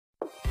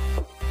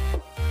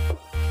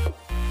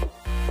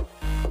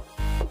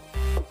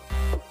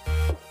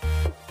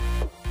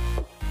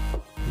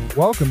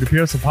Welcome to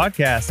Pearsall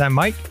Podcast. I'm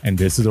Mike. And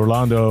this is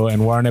Orlando,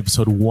 and we're on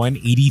episode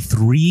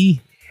 183,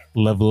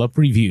 Level Up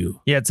Review.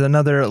 Yeah, it's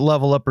another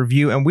Level Up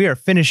review, and we are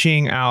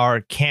finishing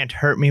our Can't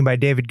Hurt Me by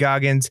David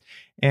Goggins.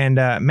 And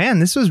man,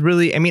 this was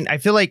really, I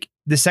feel like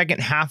the second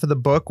half of the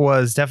book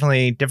was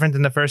definitely different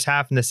than the first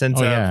half in the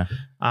sense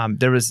of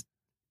there was,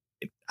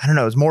 it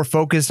was more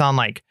focused on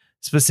like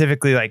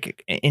specifically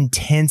like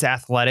intense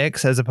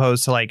athletics as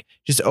opposed to like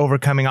just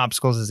overcoming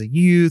obstacles as a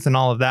youth and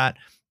all of that.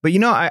 But,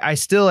 I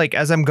still like,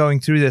 as I'm going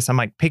through this, I'm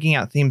like picking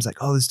out themes like,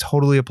 oh, this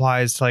totally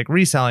applies to like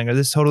reselling, or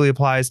this totally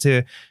applies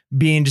to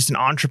being just an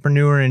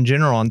entrepreneur in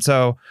general. And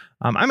so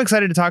I'm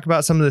excited to talk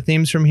about some of the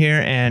themes from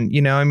here. And,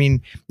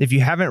 if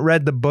you haven't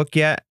read the book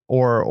yet,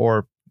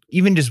 or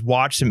even just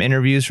watch some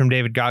interviews from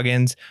David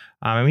Goggins,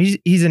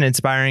 he's an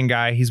inspiring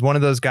guy. He's one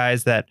of those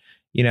guys that,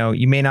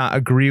 you may not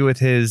agree with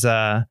his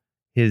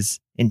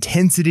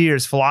intensity or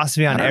his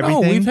philosophy on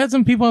everything. We've had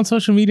some people on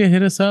social media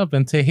hit us up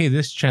and say, hey,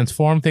 this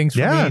transformed things for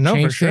me,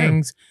 changed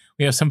things.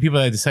 We have some people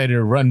that decided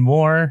to run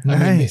more.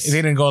 Nice. They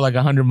didn't go like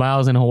 100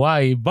 miles in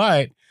Hawaii,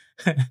 but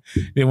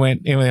it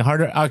went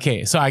harder.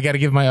 Okay, so I got to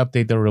give my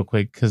update though real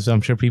quick because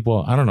I'm sure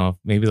people, I don't know,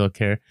 maybe they'll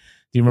care. Do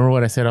you remember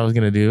what I said I was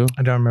going to do?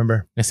 I don't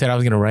remember. I said I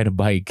was going to ride a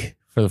bike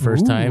for the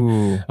first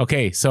time.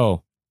 Okay,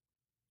 so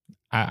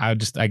I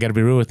got to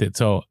be real with it.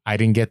 So I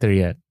didn't get there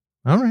yet.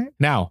 All right.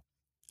 Now,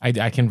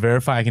 I can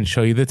verify, I can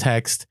show you the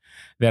text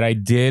that I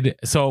did.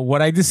 So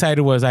what I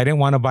decided was I didn't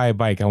want to buy a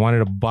bike. I wanted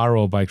to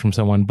borrow a bike from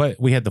someone, but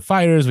we had the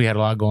fires, we had a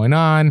lot going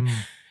on,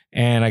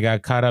 and I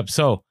got caught up.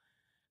 So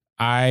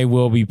I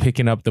will be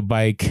picking up the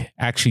bike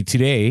actually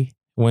today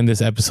when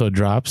this episode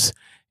drops,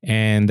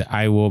 and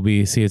I will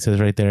be, see, it says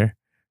right there,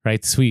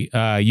 right? Sweet.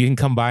 You can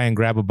come by and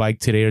grab a bike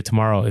today or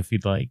tomorrow if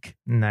you'd like.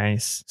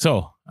 Nice.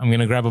 So I'm going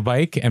to grab a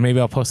bike and maybe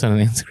I'll post on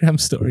Instagram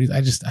stories.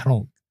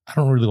 I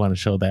don't really want to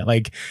show that.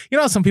 Like,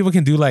 some people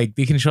can do like,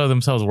 they can show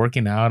themselves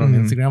working out on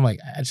Instagram. Like,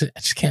 I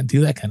just can't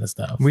do that kind of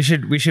stuff. We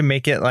should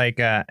make it like,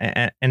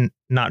 and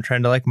not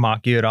trying to like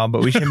mock you at all,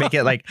 but we should make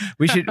it like,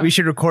 we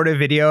should record a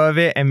video of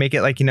it and make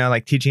it like,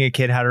 like teaching a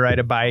kid how to ride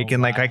a bike.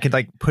 And like, I could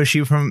like push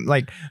you from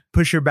like,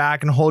 push your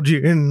back and hold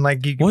you and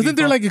like, wasn't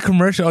there like a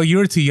commercial? Oh, you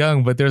were too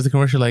young, but there was a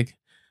commercial like,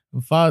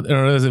 father,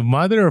 or was it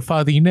mother or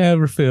father, you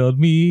never failed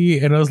me.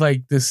 And it was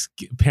like this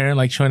parent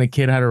like showing a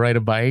kid how to ride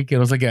a bike. It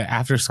was like an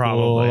after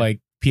school, like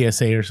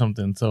PSA or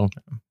something. So,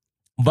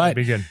 but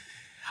be good.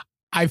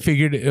 I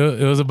figured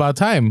it was about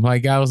time.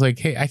 Like, I was like,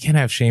 hey, I can't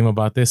have shame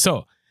about this.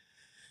 So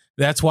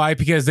that's why,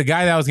 because the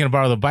guy that I was going to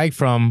borrow the bike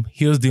from,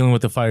 he was dealing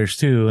with the fires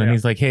too. And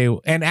he's like, hey,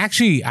 and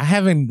actually I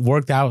haven't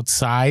worked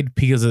outside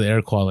because of the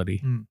air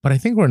quality, but I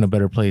think we're in a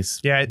better place.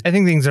 Yeah, I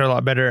think things are a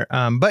lot better.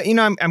 But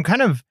I'm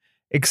kind of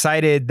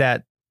excited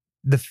that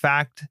the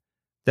fact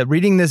that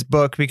reading this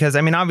book, because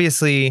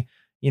obviously,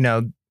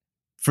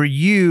 for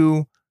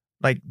you,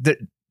 like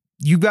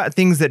you got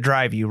things that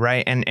drive you,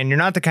 right? And you're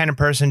not the kind of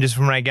person, just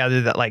from what I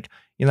gather, that like,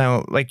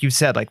 like you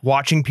said, like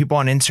watching people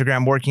on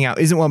Instagram working out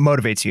isn't what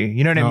motivates you.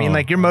 You know what I mean?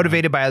 Like, you're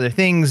motivated by other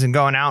things and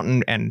going out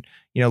and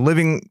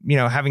living,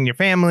 having your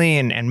family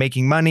and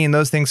making money and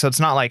those things. So it's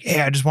not like,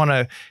 hey, I just want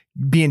to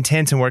be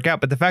intense and work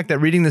out. But the fact that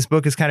reading this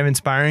book is kind of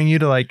inspiring you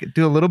to like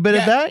do a little bit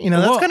of that,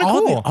 that's kind of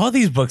cool. All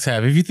these books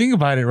have, if you think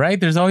about it, right?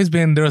 There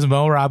was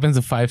Mel Robbins,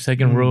 the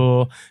 5-second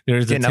rule.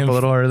 There's getting up a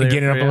little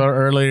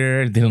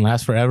earlier. It didn't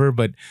last forever,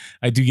 but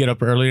I do get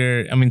up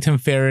earlier. Tim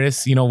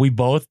Ferriss, we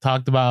both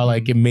talked about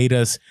like it made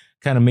us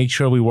kind of make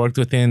sure we worked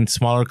within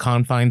smaller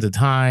confines of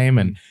time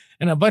and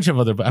a bunch of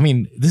other.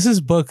 This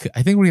is book,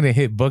 I think we're going to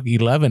hit book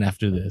 11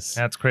 after this.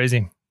 That's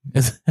crazy.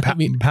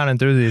 Pounding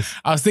through these.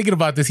 I was thinking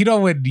about this.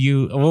 We'll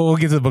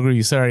get to the book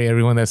review. Sorry,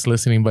 everyone that's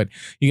listening, but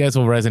you guys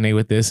will resonate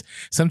with this.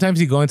 Sometimes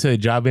you go into a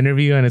job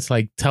interview and it's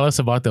like, tell us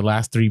about the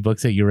last 3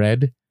 books that you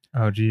read.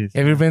 Oh, geez.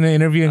 Have you ever been in an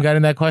interview and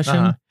gotten that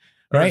question?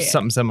 Right?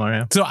 Something similar,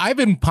 yeah. So I've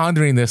been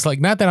pondering this,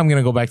 like, not that I'm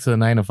going to go back to the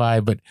 9 to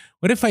 5, but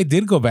what if I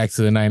did go back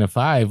to the 9 to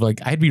 5?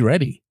 Like, I'd be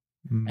ready.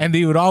 And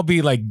they would all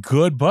be like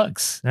good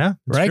books. Yeah.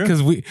 Right?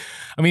 Because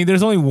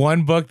there's only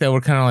one book that we're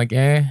kind of like,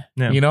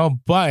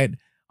 but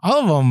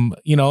all of them,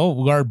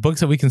 are books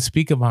that we can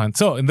speak upon.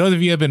 So, and those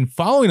of you who have been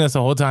following us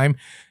the whole time,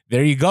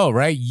 there you go,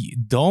 right?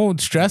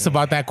 Don't stress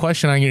about that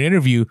question on your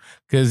interview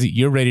because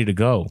you're ready to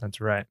go.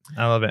 That's right.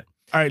 I love it.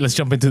 All right, let's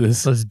jump into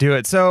this. Let's do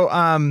it.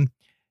 So,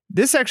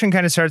 this section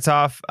kind of starts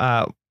off,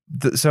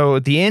 so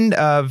at the end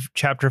of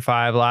chapter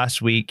 5 last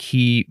week,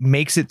 he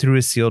makes it through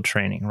his SEAL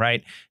training,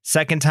 right?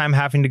 Second time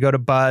having to go to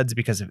BUD/S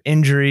because of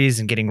injuries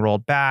and getting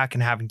rolled back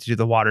and having to do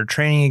the water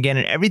training again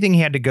and everything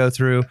he had to go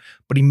through,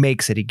 but he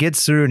makes it. He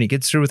gets through and he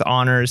gets through with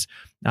honors.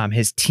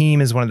 His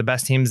team is one of the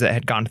best teams that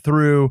had gone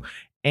through.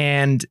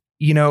 And,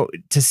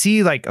 to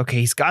see like, okay,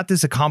 he's got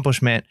this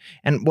accomplishment.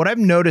 And what I've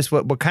noticed,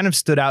 what kind of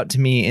stood out to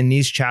me in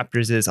these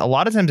chapters is a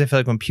lot of times I feel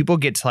like when people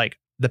get to like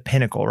the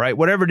pinnacle, right?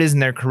 Whatever it is in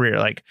their career,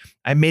 like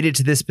I made it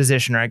to this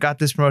position or I got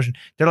this promotion,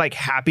 they're like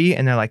happy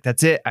and they're like,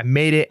 that's it, I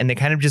made it. And they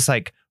kind of just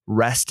like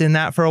rest in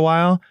that for a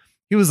while.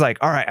 He was like,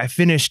 all right, I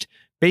finished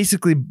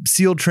basically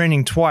SEAL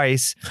training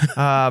twice.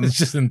 It's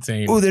just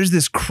insane. Oh, there's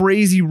this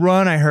crazy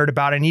run I heard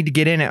about. I need to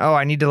get in it. Oh,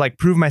 I need to like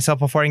prove myself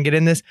before I can get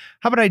in this.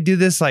 How about I do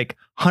this like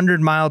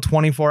 100-mile,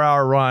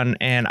 24-hour run?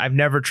 And I've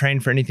never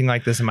trained for anything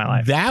like this in my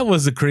life. That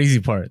was the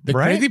crazy part. The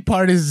crazy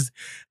part is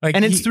like,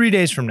 and it's 3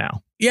 days from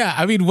now. Yeah,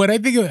 I mean, I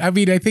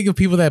think of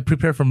people that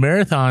prepare for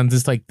marathons.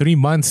 It's like 3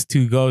 months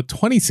to go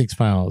 26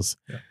 miles.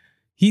 Yeah.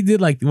 He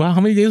did like, well,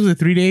 how many days was it?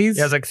 3 days?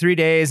 Yeah, it was like 3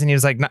 days, and he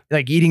was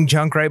like eating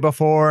junk right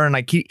before, and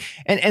like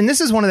and this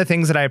is one of the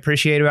things that I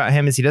appreciate about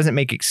him is he doesn't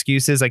make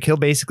excuses. Like he'll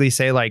basically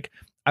say like,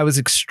 I was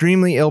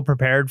extremely ill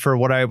prepared for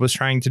what I was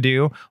trying to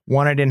do.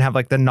 One, I didn't have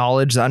like the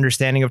knowledge, the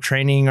understanding of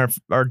training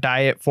or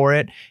diet for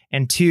it,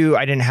 and two,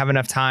 I didn't have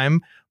enough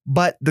time.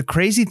 But the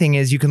crazy thing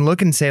is, you can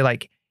look and say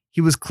like, he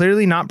was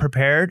clearly not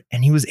prepared,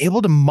 and he was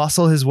able to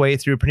muscle his way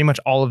through pretty much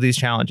all of these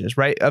challenges,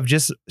 right? Of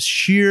just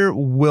sheer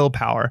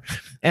willpower.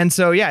 And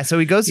so, yeah, so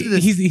he goes through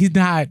this. He's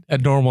not a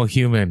normal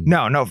human.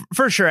 No,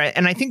 for sure.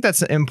 And I think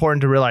that's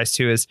important to realize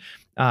too, is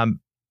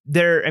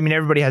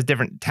everybody has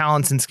different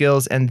talents and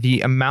skills, and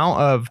the amount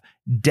of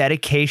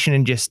dedication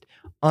and just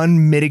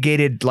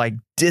unmitigated like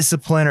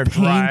discipline or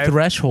drive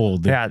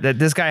threshold. Yeah, that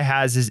this guy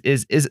has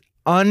is it's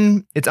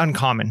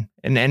uncommon,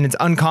 and it's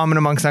uncommon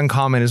amongst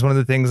uncommon is one of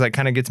the things that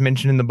kind of gets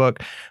mentioned in the book.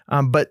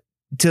 But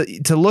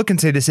to look and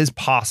say this is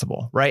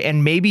possible, right?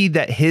 And maybe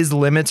that his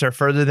limits are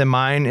further than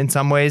mine in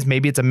some ways.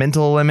 Maybe it's a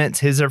mental limits,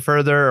 his are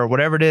further, or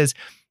whatever it is.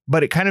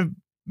 But it kind of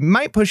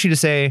might push you to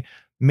say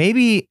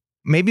maybe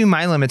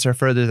my limits are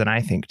further than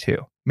I think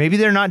too. Maybe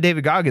they're not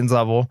David Goggins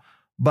level,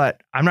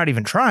 but I'm not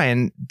even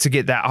trying to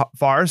get that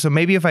far. So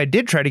maybe if I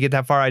did try to get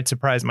that far, I'd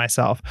surprise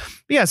myself.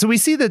 But yeah, so we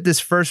see that this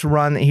first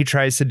run that he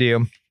tries to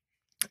do.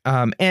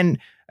 And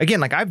again,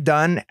 like I've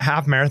done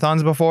half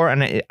marathons before,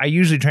 and I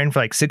usually train for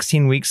like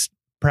 16 weeks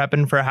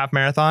prepping for a half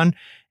marathon,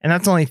 and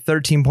that's only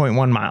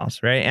 13.1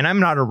 miles, right? And I'm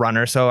not a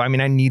runner, so I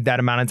mean, I need that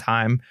amount of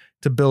time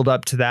to build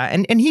up to that.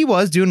 And he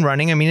was doing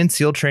running. I mean, in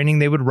SEAL training,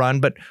 they would run,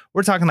 but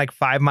we're talking like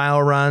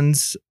 5-mile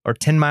runs or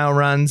 10-mile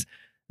runs.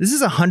 This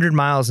is 100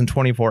 miles in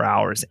 24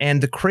 hours.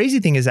 And the crazy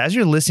thing is, as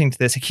you're listening to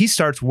this, he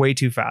starts way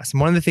too fast.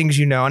 And one of the things,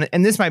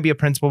 and this might be a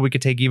principle we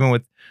could take even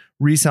with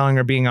reselling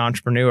or being an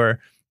entrepreneur,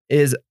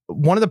 is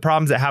one of the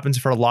problems that happens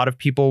for a lot of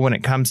people when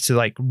it comes to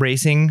like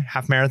racing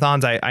half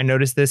marathons. I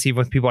noticed this even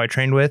with people I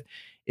trained with,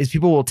 is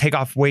people will take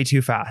off way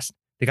too fast.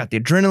 They got the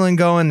adrenaline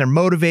going, they're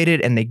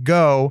motivated, and they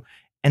go,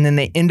 and then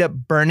they end up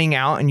burning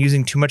out and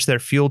using too much of their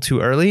fuel too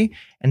early,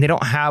 and they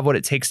don't have what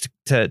it takes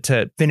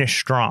to finish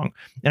strong.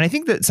 And I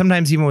think that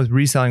sometimes even with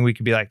reselling, we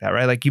could be like that,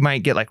 right? Like you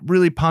might get like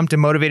really pumped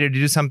and motivated to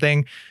do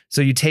something.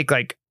 So you take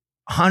like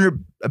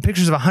 100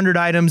 pictures of 100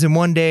 items in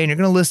one day, and you're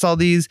going to list all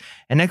these.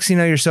 And next thing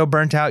you know, you're so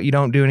burnt out, you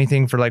don't do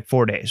anything for like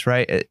 4 days,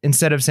 right?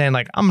 Instead of saying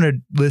like, I'm going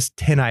to list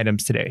 10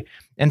 items today.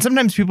 And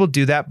sometimes people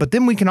do that, but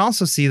then we can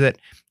also see that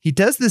he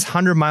does this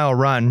 100-mile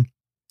run,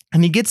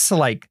 and he gets to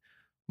like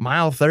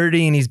mile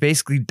 30 and he's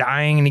basically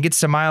dying, and he gets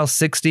to mile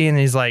 60 and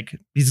he's like,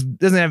 he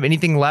doesn't have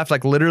anything left.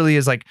 Like literally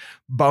his like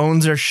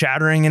bones are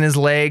shattering in his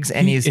legs,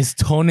 and his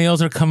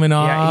toenails are coming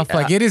off. Yeah,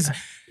 like it is.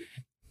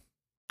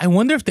 I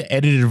wonder if the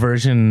edited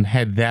version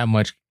had that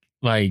much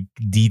like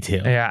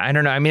detail. Yeah, I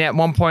don't know. I mean, at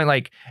one point,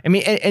 like, I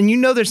mean, and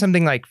there's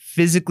something like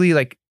physically,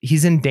 like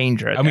he's in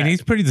danger. I mean,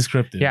 he's pretty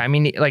descriptive. Yeah, I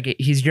mean, like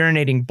he's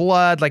urinating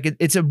blood. Like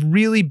it's a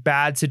really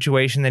bad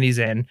situation that he's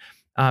in.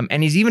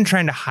 And he's even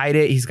trying to hide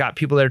it. He's got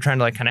people that are trying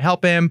to like kind of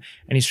help him,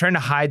 and he's trying to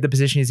hide the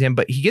position he's in.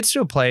 But he gets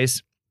to a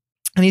place,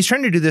 and he's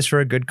trying to do this for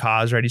a good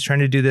cause, right? He's trying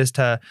to do this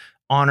to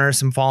honor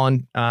some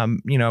fallen,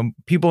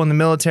 people in the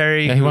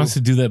military. Yeah, he wants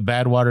to do the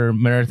Badwater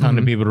Marathon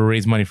to be able to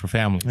raise money for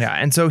families. Yeah,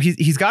 and so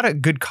he's got a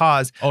good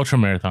cause. Ultra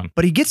marathon.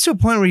 But he gets to a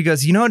point where he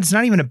goes, it's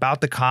not even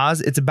about the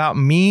cause. It's about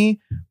me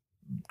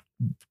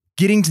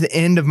getting to the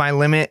end of my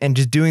limit and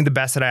just doing the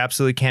best that I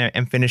absolutely can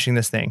and finishing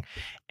this thing.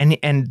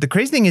 And the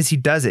crazy thing is he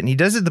does it. And he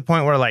does it at the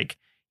point where like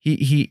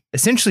he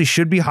essentially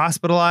should be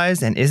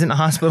hospitalized and isn't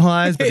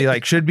hospitalized, but he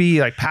like should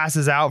be like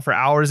passes out for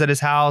hours at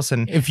his house.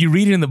 And if you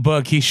read it in the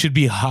book, he should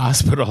be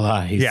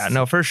hospitalized. Yeah,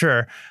 no, for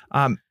sure.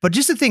 But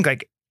just to think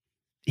like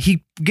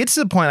he gets to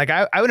the point,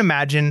 like I would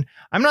imagine,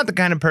 I'm not the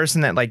kind of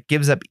person that like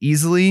gives up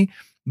easily,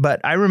 but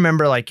I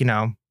remember like,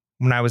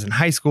 when I was in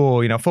high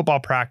school, football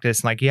practice,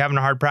 and like you having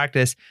a hard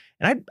practice,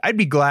 and I'd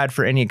be glad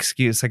for any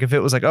excuse. Like if it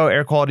was like, oh,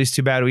 air quality is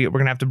too bad, we're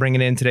going to have to bring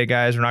it in today,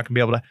 guys. We're not going to be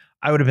able to,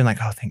 I would have been like,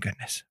 oh, thank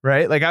goodness.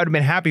 Right. Like I would have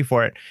been happy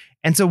for it.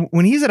 And so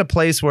when he's at a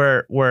place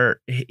where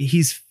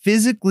he's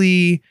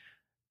physically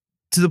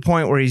to the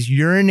point where he's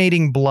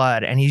urinating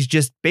blood and he's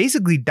just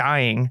basically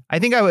dying, I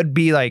think I would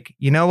be like,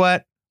 you know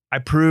what? I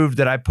proved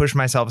that I pushed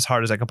myself as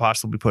hard as I could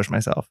possibly push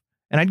myself,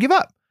 and I'd give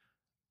up.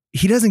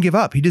 He doesn't give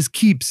up. He just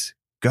keeps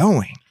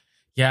going.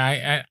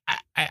 Yeah,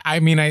 I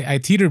mean, I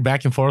teetered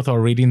back and forth while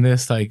reading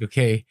this. Like,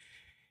 okay,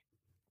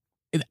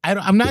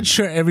 I'm not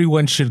sure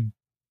everyone should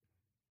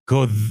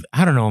go.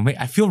 I don't know.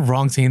 I feel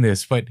wrong saying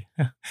this, but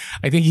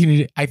I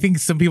think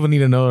some people need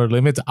to know their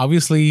limits.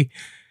 Obviously,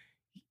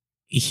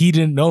 he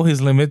didn't know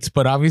his limits,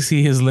 but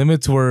obviously his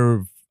limits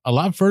were a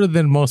lot further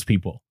than most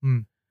people.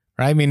 Right?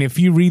 right? I mean, if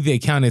you read the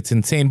account, it's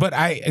insane. But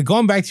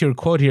going back to your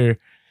quote here,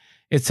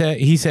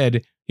 he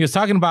said he was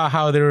talking about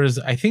how there was,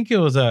 I think it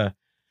was a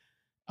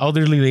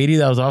elderly lady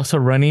that was also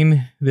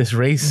running this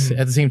race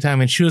at the same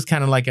time, and she was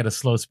kind of like at a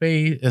slow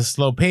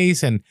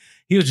pace, and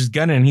he was just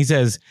gunning. And he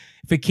says,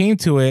 if it came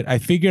to it, I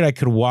figured I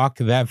could walk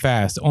that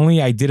fast,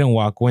 only I didn't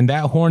walk. When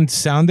that horn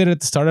sounded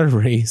at the start of the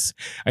race,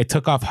 I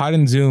took off hot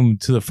and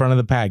zoomed to the front of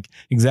the pack.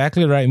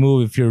 Exactly the right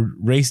move if your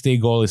race day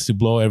goal is to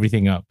blow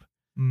everything up,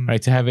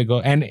 right? To have it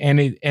go, and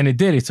it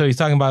did. So he's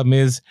talking about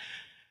Ms.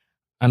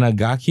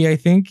 Anagaki, I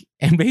think,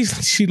 and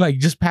basically she like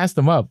just passed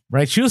them up,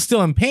 right? She was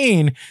still in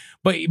pain,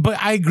 but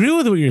I agree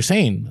with what you're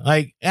saying,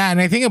 like, and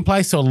I think it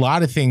applies to a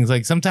lot of things.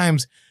 Like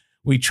sometimes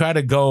we try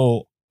to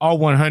go all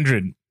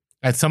 100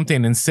 at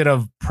something instead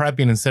of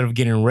prepping, instead of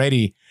getting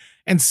ready,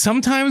 and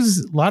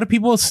sometimes a lot of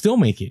people still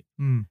make it,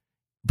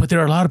 but there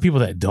are a lot of people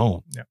that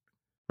don't,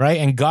 right?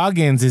 And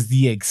Goggins is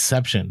the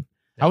exception.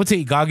 I would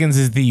say Goggins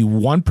is the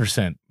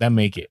 1% that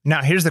make it.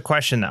 Now, here's the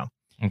question though.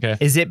 Okay,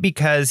 is it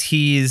because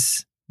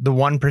he's the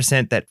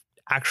 1% that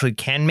actually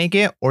can make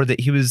it, or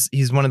that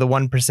he's one of the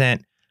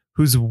 1%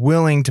 who's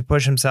willing to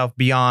push himself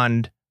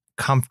beyond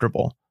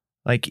comfortable?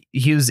 Like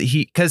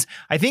because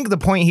I think the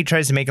point he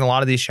tries to make in a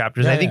lot of these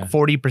chapters, I think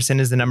 40%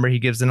 is the number he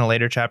gives in a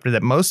later chapter,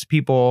 that most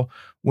people,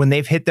 when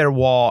they've hit their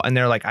wall and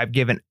they're like, I've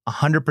given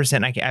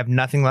 100%, I have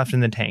nothing left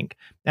in the tank.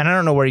 And I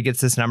don't know where he gets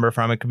this number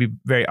from. It could be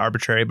very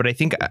arbitrary, but I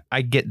think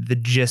I get the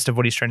gist of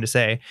what he's trying to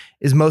say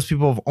is most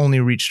people have only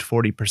reached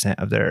 40%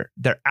 of their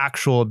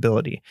actual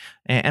ability.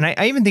 And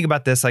I even think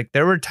about this, like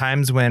there were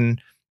times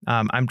when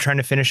I'm trying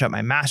to finish up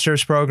my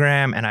master's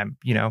program, and I'm,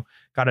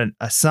 got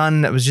a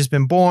son that was just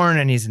been born,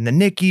 and he's in the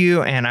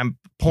NICU, and I'm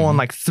pulling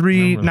like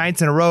 3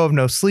 nights in a row of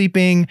no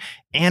sleeping,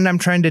 and I'm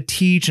trying to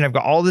teach, and I've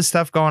got all this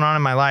stuff going on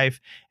in my life,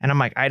 and I'm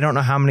like, I don't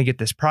know how I'm going to get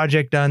this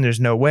project done.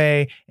 There's no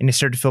way. And I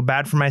start to feel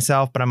bad for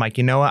myself, but I'm like,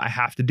 you know what? I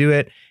have to do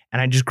it.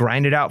 And I just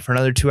grind it out for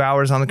another 2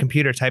 hours on the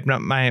computer, typing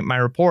up my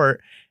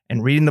report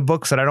and reading the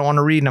books that I don't want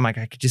to read. And I'm like,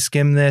 I could just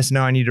skim this.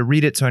 No, I need to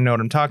read it so I know what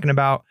I'm talking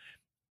about.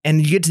 And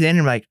you get to the end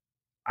and you're like,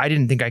 I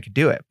didn't think I could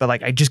do it, but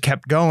like I just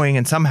kept going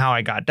and somehow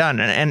I got done.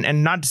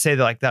 And not to say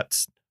that like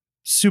that's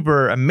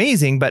super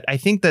amazing, but I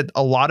think that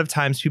a lot of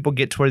times people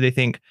get to where they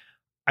think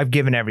I've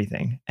given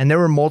everything. And there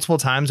were multiple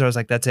times where I was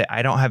like, that's it.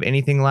 I don't have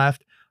anything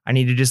left. I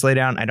need to just lay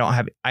down.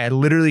 I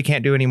literally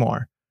can't do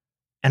anymore.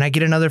 And I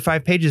get another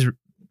 5 pages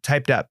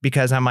typed up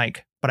because I'm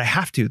like, but I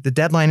have to. The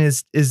deadline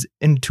is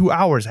in 2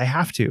 hours. I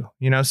have to,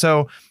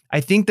 So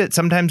I think that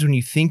sometimes when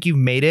you think you've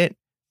made it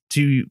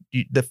to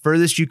the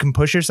furthest you can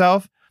push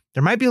yourself,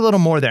 there might be a little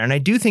more there. And I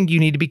do think you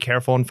need to be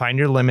careful and find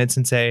your limits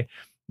and say,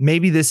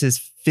 maybe this is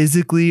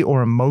physically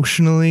or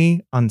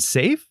emotionally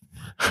unsafe.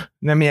 I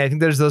mean, I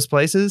think there's those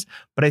places,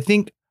 but I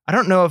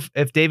don't know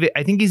if David,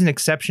 I think he's an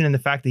exception in the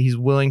fact that he's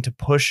willing to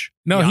push.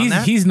 No,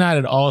 he's not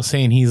at all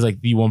saying he's like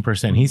the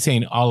 1%. He's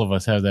saying all of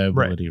us have that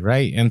ability.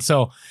 Right. And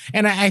so,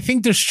 and I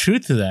think there's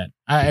truth to that.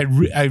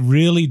 I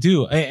really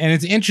do. And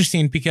it's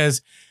interesting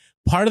because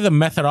part of the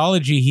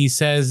methodology he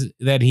says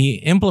that he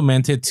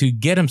implemented to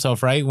get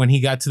himself right when he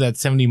got to that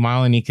 70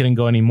 mile and he couldn't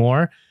go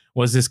anymore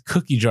was this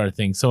cookie jar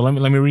thing. So let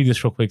me read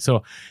this real quick.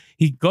 So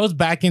he goes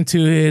back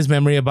into his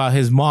memory about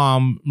his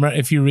mom.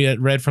 If you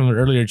read from the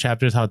earlier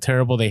chapters, how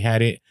terrible they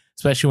had it,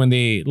 especially when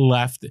they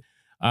left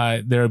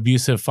their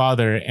abusive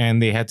father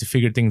and they had to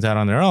figure things out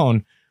on their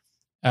own.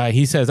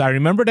 He says, I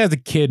remembered as a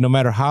kid, no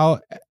matter how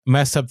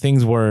messed up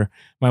things were,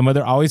 my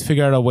mother always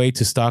figured out a way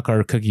to stock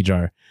our cookie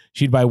jar.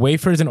 She'd buy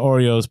wafers and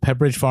Oreos,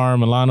 Pepperidge Farm,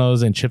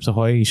 Milanos, and Chips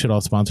Ahoy. You should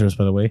all sponsor us,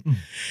 by the way.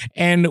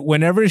 And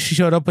whenever she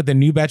showed up with a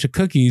new batch of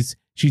cookies,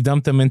 she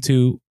dumped them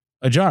into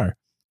a jar.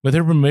 With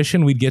her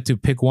permission, we'd get to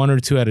pick 1 or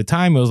 2 at a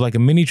time. It was like a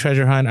mini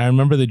treasure hunt. I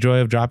remember the joy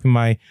of dropping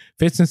my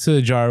fists into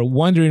the jar,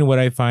 wondering what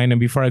I'd find. And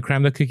before I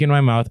crammed the cookie in my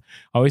mouth,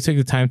 I always took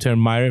the time to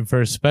admire it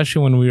first,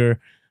 especially when we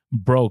were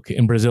broke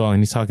in Brazil. And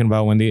he's talking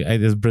about when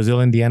it's Brazil,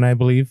 Indiana, I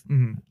believe.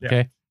 Yeah.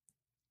 Okay.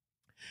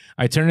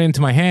 I turn it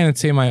into my hand and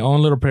say my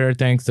own little prayer of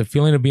thanks. The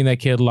feeling of being that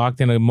kid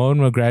locked in a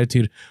moment of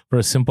gratitude for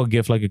a simple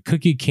gift like a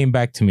cookie came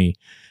back to me.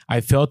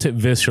 I felt it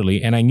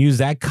viscerally, and I used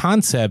that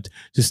concept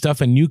to stuff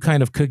a new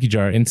kind of cookie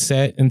jar.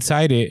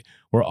 Inside it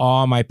were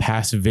all my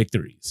past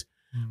victories.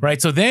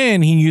 Right? So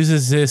then he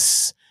uses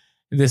this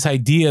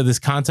idea, this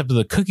concept of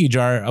the cookie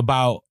jar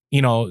about,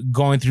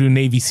 going through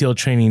Navy SEAL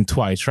training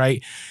twice,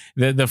 right?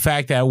 The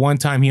fact that one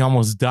time he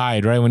almost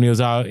died, right? When he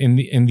was out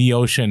in the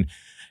ocean,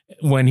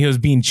 when he was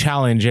being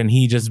challenged, and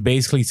he just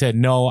basically said,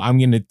 no, I'm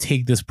going to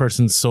take this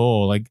person's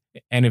soul. Like,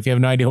 and if you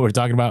have no idea what we're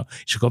talking about,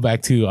 you should go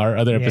back to our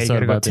other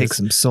episode about take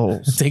some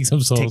souls. Take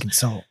some souls. Taking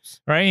souls.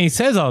 Right. And he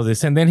says all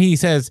this. And then he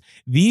says,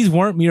 these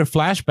weren't mere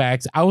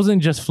flashbacks. I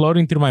wasn't just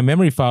floating through my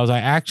memory files. I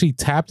actually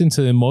tapped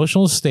into the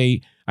emotional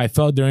state I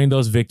felt during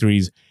those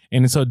victories.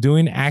 And in so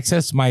doing,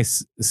 accessed my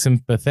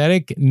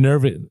sympathetic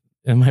nervous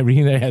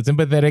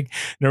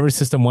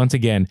system once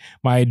again.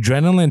 My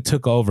adrenaline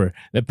took over.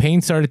 The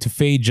pain started to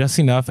fade just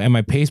enough, and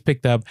my pace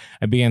picked up.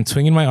 I began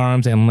swinging my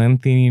arms and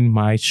lengthening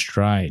my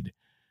stride.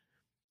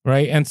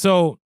 Right? And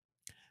so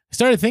I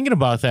started thinking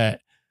about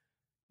that.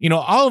 you know,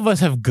 all of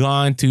us have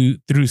gone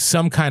through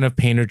some kind of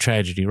pain or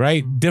tragedy,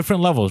 right?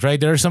 Different levels, right?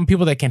 There are some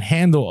people that can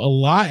handle a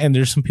lot, and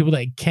there's some people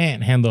that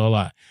can't handle a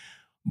lot.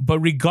 But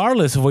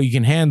regardless of what you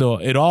can handle,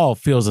 it all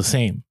feels the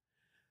same.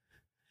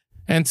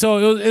 And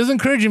so it was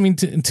encouraging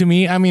to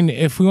me. I mean,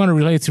 if we want to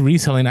relate to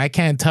reselling, I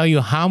can't tell you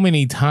how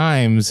many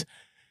times,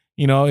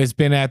 you know, it's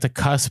been at the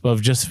cusp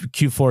of just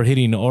Q4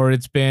 hitting, or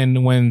it's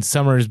been when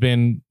summer has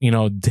been, you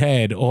know,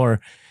 dead, or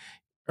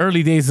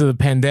early days of the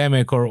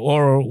pandemic,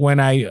 or when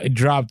I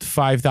dropped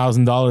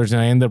 $5,000 and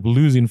I ended up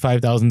losing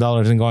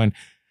 $5,000 and going,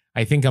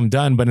 I think I'm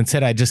done. But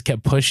instead I just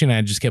kept pushing.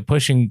 I just kept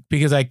pushing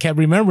because I kept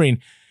remembering,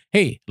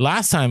 hey,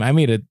 last time I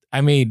made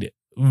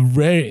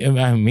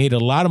a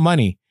lot of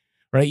money,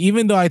 right?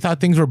 Even though I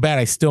thought things were bad,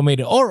 I still made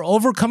it. Or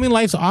overcoming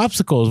life's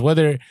obstacles,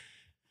 whether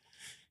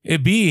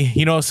it be,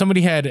 you know,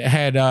 somebody had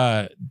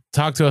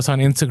talked to us on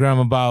Instagram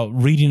about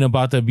reading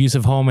about the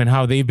abusive home and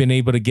how they've been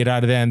able to get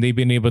out of that and they've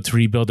been able to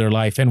rebuild their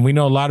life. And we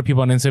know a lot of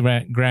people on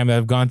Instagram that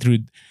have gone through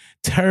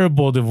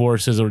terrible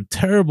divorces or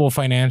terrible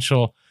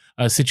financial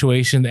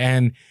situations.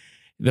 And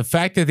the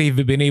fact that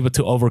they've been able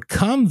to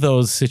overcome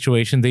those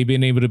situations, they've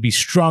been able to be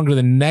stronger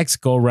the next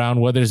go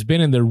round, whether it's been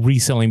in the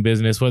reselling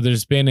business, whether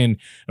it's been in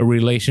a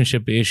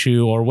relationship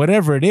issue or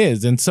whatever it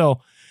is. And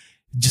so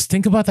just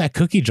think about that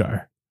cookie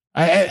jar.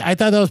 I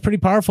thought that was pretty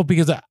powerful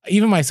because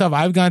even myself,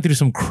 I've gone through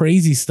some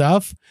crazy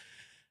stuff.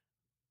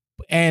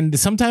 And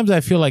sometimes I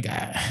feel like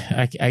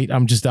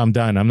I'm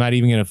done. I'm not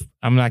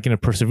going to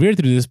persevere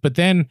through this. But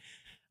then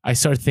I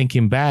start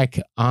thinking back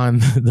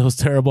on those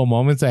terrible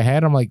moments I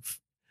had. I'm like,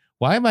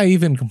 why am I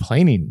even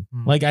complaining?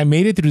 Like, I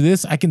made it through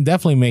this. I can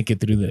definitely make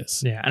it through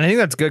this. Yeah. And I think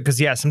that's good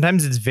because, yeah,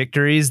 sometimes it's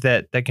victories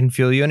that can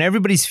fuel you, and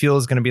everybody's fuel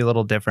is going to be a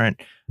little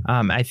different.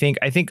 I think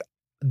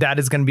that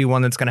is going to be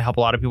one that's going to help a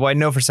lot of people. I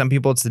know for some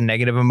people it's the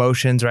negative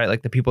emotions, right?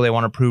 Like the people they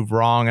want to prove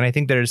wrong. And I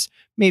think there's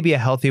maybe a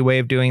healthy way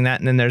of doing that.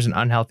 And then there's an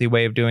unhealthy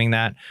way of doing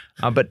that.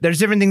 But there's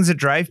different things that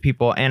drive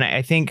people. And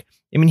I think,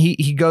 I mean,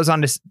 he goes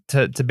on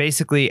to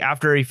basically,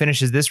 after he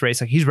finishes this race,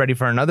 like he's ready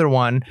for another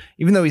one,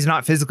 even though he's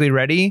not physically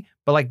ready,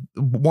 but like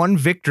one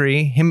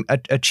victory, him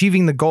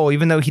achieving the goal,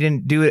 even though he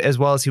didn't do it as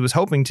well as he was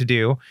hoping to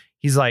do,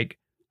 he's like,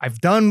 I've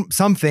done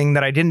something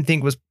that I didn't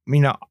think was,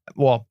 you know,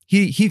 well,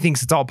 he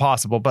thinks it's all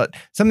possible, but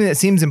something that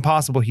seems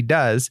impossible, he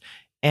does.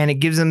 And it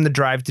gives him the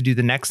drive to do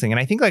the next thing. And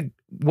I think, like,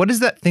 what is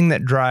that thing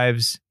that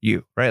drives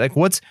you, right? Like,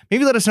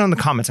 maybe let us know in the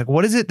comments, like,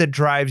 what is it that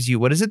drives you?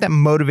 What is it that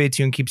motivates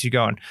you and keeps you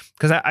going?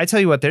 Because I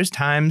tell you what, there's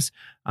times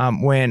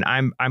when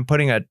I'm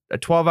putting a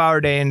 12-hour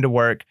day into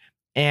work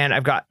and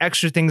I've got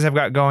extra things I've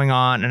got going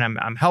on, and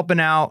I'm helping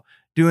out,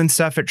 doing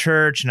stuff at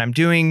church, and I'm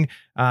doing,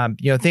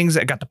 things.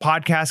 I got the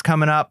podcast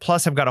coming up.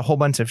 Plus I've got a whole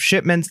bunch of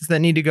shipments that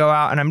need to go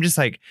out. And I'm just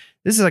like,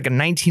 this is like a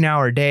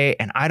 19-hour day.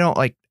 And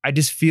I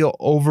just feel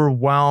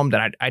overwhelmed,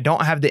 and I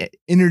don't have the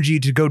energy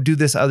to go do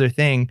this other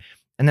thing.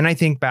 And then I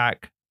think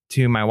back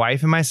to my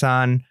wife and my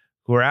son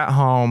who are at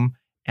home,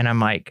 and I'm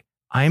like,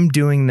 I'm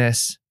doing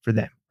this for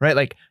them, right?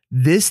 Like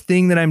this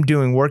thing that I'm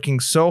doing, working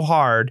so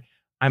hard,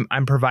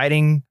 I'm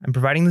providing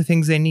the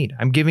things they need.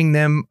 I'm giving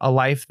them a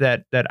life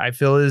that I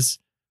feel is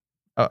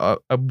a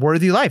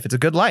worthy life. It's a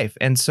good life.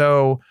 And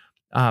so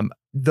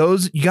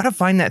you got to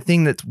find that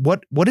thing that's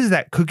what is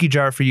that cookie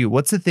jar for you?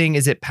 What's the thing?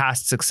 Is it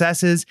past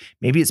successes?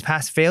 Maybe it's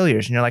past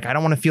failures. And you're like, I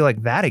don't want to feel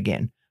like that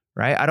again.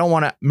 Right.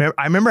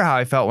 I remember how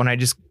I felt when I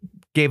just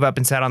gave up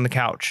and sat on the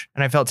couch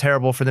and I felt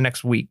terrible for the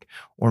next week.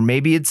 Or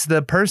maybe it's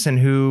the person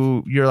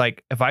who you're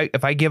like, if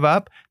I give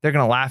up, they're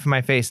going to laugh in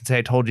my face and say,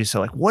 I told you so.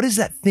 Like, what is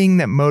that thing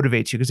that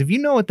motivates you? Because if you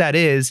know what that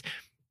is,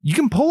 you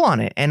can pull on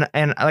it. And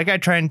like I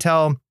try and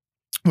tell,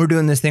 we're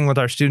doing this thing with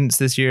our students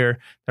this year.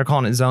 They're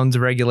calling it zones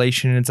of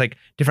regulation. And it's like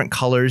different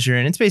colors you're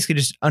in. It's basically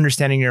just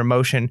understanding your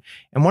emotion.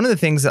 And one of the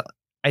things that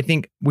I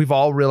think we've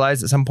all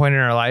realized at some point in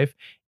our life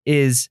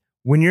is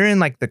when you're in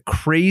like the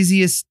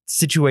craziest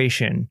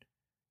situation,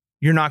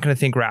 you're not going to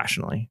think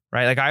rationally,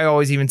 right? Like I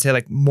always even say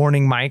like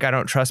Morning Mike. I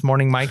don't trust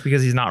Morning Mike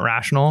because he's not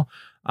rational.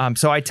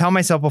 So I tell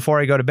myself before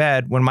I go to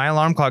bed, when my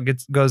alarm clock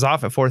goes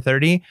off at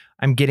 4:30,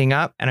 I'm getting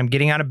up and I'm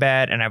getting out of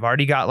bed, and I've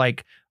already got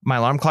like my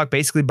alarm clock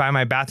basically by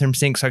my bathroom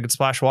sink so I could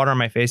splash water on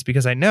my face,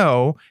 because I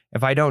know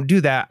if I don't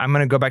do that, I'm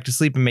going to go back to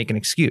sleep and make an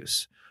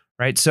excuse,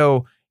 right?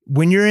 So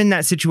when you're in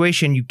that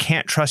situation, you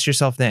can't trust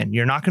yourself then.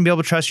 You're not going to be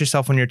able to trust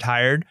yourself when you're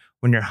tired,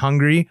 when you're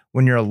hungry,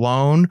 when you're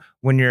alone,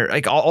 when you're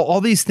like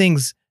all these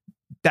things.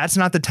 That's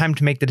not the time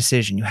to make the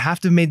decision. You have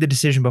to have made the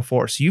decision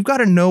before. So you've got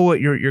to know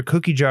what your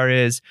cookie jar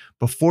is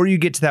before you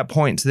get to that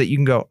point so that you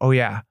can go, oh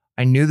yeah,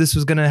 I knew this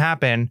was going to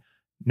happen.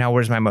 Now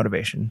where's my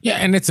motivation? Yeah.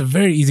 And it's a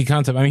very easy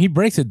concept. I mean, he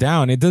breaks it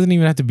down. It doesn't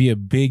even have to be a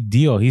big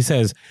deal. He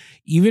says,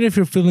 even if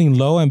you're feeling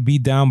low and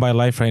beat down by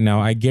life right now,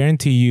 I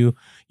guarantee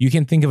you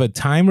can think of a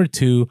time or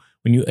two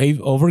when you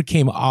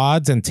overcame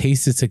odds and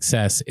tasted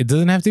success. It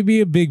doesn't have to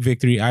be a big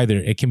victory either.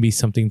 It can be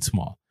something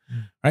small.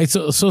 Right.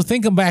 So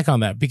think back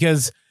on that,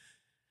 because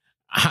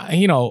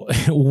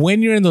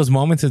when you're in those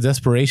moments of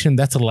desperation,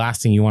 that's the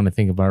last thing you want to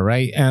think about,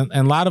 right? And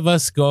a lot of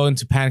us go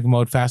into panic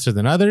mode faster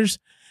than others.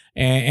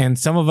 And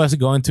some of us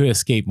go into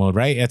escape mode,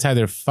 right? It's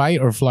either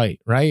fight or flight,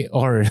 right?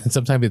 Or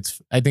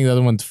sometimes I think the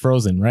other one's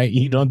frozen, right?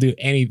 You don't do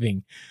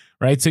anything,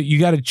 right? So you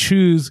got to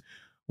choose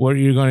what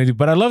you're going to do.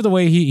 But I love the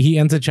way he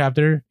ends the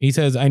chapter. He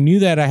says, I knew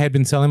that I had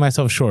been selling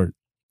myself short,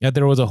 that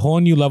there was a whole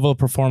new level of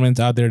performance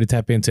out there to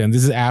tap into. And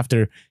this is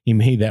after he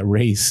made that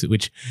race,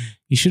 which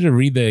you should have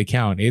read the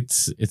account.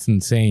 It's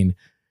insane.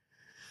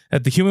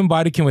 That the human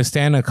body can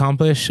withstand and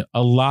accomplish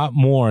a lot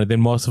more than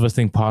most of us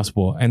think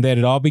possible. And that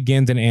it all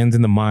begins and ends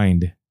in the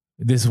mind.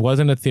 This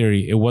wasn't a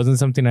theory. It wasn't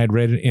something I'd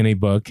read in a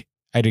book.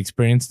 I'd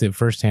experienced it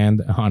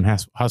firsthand on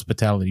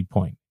Hospitality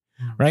Point.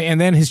 Right. And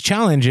then his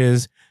challenge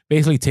is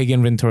basically take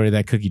inventory of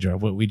that cookie jar,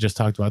 what we just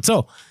talked about.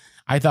 So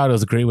I thought it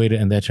was a great way to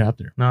end that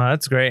chapter. No,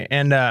 that's great.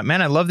 And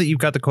man, I love that you've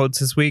got the quotes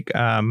this week.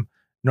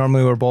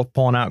 Normally we're both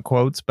pulling out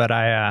quotes, but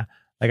I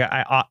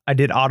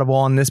did Audible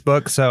on this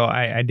book, so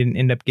I didn't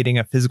end up getting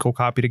a physical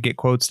copy to get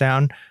quotes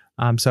down.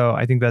 So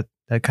I think that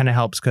kind of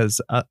helps because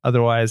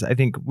otherwise I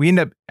think we end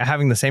up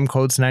having the same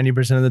quotes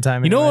 90% of the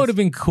time. You know what would have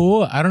been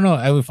cool? I don't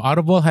know if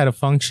Audible had a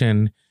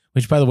function,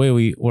 which by the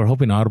way, we're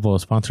hoping Audible will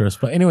sponsor us.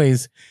 But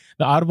anyways,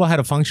 the Audible had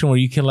a function where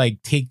you can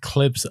like take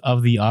clips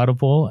of the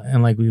Audible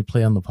and like we would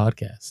play on the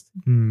podcast.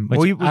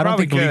 Well, I don't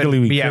think legally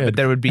we could. But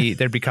there'd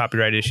be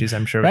copyright issues,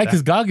 I'm sure. Right,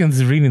 because Goggins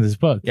is reading this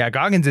book. Yeah,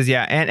 Goggins is,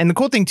 yeah. And the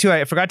cool thing too,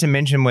 I forgot to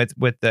mention with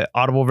the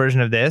Audible version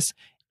of this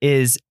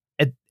is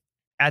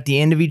at the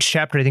end of each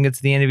chapter, I think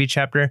it's the end of each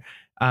chapter,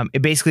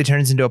 it basically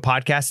turns into a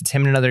podcast. It's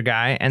him and another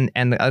guy, and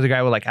the other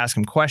guy will like ask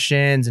him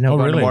questions and he'll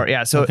go into more.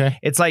 Yeah. So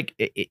it's like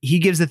he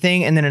gives the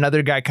thing and then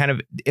another guy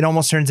it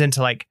almost turns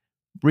into like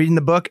reading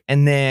the book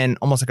and then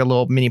almost like a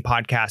little mini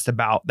podcast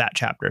about that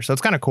chapter. So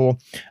it's kind of cool.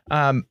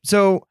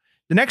 So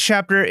the next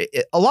chapter,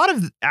 a lot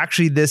of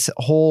actually this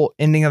whole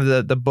ending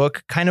of the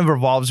book kind of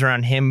revolves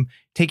around him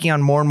taking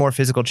on more and more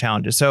physical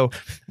challenges. So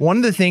one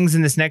of the things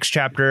in this next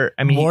chapter,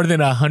 I mean, more than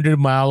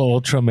 100-mile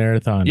ultra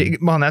marathon. Yeah,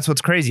 well, and that's what's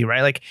crazy,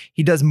 right? Like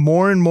he does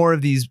more and more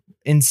of these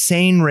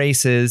insane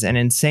races and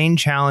insane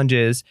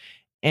challenges.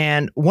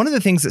 And one of the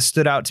things that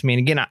stood out to me, and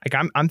again,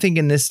 I'm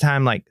thinking this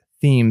time like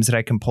themes that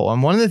I can pull.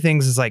 And one of the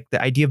things is like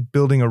the idea of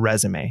building a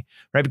resume,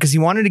 right? Because he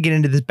wanted to get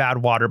into this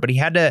bad water, but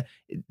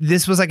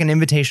this was like an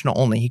invitational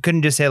only. He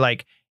couldn't just say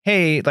like,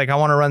 hey, like I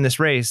want to run this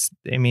race.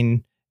 I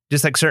mean,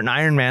 just like certain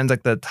Ironmans,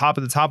 like the top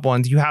of the top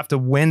ones, you have to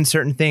win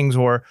certain things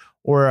or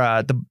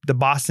the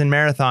Boston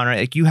Marathon, right?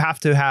 Like you have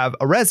to have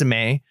a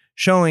resume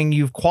showing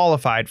you've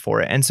qualified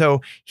for it. And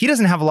so he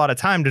doesn't have a lot of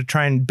time to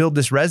try and build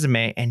this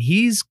resume, and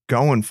he's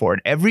going for it.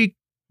 Every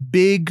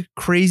big,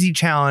 crazy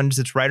challenge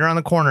that's right around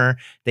the corner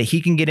that he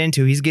can get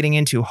into, he's getting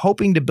into,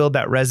 hoping to build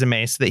that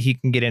resume so that he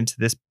can get into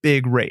this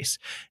big race.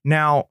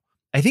 Now,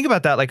 I think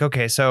about that like,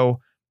 okay,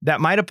 so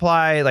that might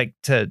apply like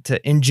to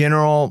in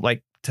general,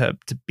 like to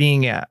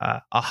being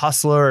a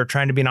hustler or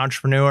trying to be an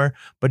entrepreneur,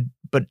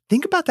 but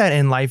think about that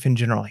in life in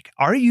general. Like,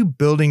 are you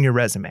building your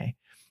resume?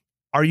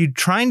 Are you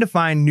trying to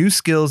find new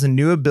skills and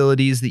new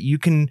abilities that you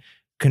can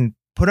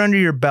put under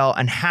your belt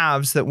and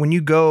have so that when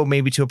you go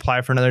maybe to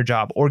apply for another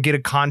job or get a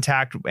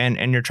contact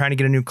and you're trying to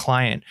get a new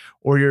client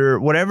or you're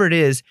whatever it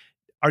is,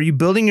 are you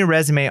building your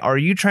resume? Are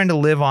you trying to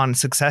live on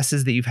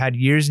successes that you've had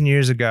years and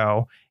years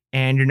ago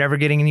and you're never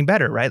getting any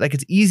better, right? Like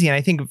it's easy. And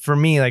I think for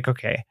me, like,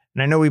 okay,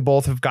 and I know we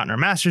both have gotten our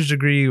master's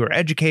degree, we're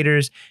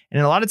educators. And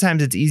a lot of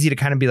times it's easy to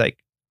kind of be like,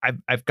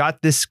 I've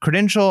got this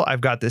credential, I've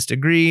got this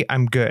degree,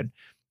 I'm good.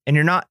 And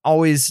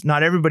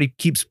not everybody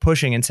keeps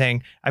pushing and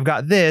saying, I've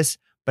got this,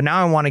 but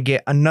now I want to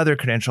get another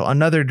credential,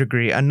 another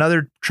degree,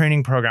 another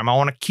training program. I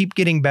want to keep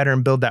getting better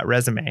and build that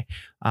resume.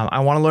 I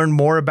want to learn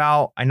more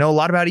about, I know a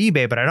lot about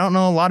eBay, but I don't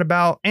know a lot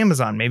about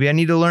Amazon. Maybe I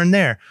need to learn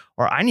there,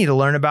 or I need to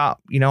learn about,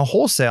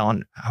 wholesale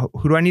and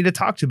who do I need to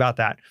talk to about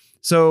that?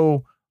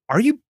 So are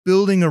you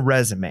building a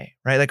resume,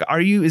 right? Like,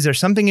 is there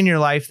something in your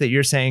life that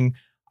you're saying,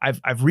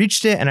 I've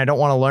reached it and I don't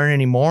want to learn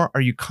anymore?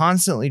 Are you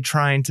constantly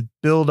trying to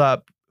build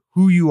up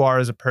who you are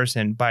as a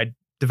person by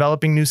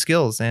developing new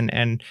skills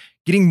and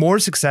getting more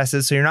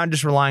successes so you're not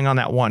just relying on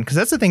that one? Because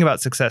that's the thing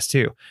about success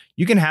too.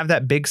 You can have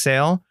that big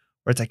sale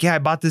where it's like, yeah, I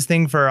bought this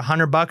thing for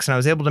 $100 and I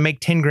was able to make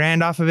 10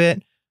 grand off of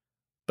it,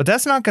 but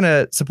that's not going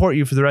to support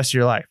you for the rest of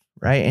your life,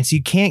 right? And so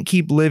you can't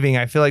keep living.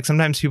 I feel like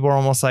sometimes people are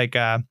almost like,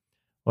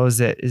 what was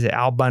it? Is it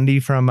Al Bundy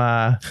from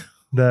the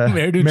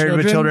Married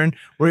with Children,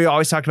 where he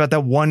always talked about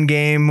that one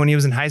game when he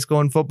was in high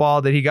school in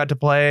football that he got to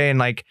play, and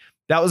like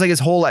that was like his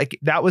whole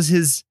that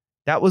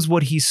was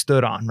what he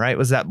stood on, right?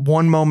 Was that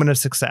one moment of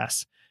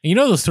success. And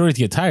those stories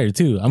get tired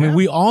too. I mean,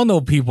 we all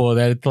know people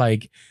that it's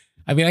like,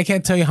 I mean, I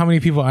can't tell you how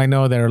many people I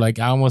know that are like,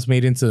 I almost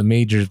made into the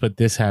majors, but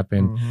this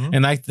happened. Mm-hmm.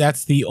 And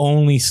that's the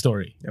only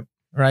story,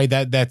 right?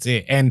 That's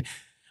it. And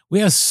we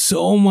have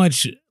so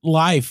much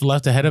life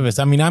left ahead of us.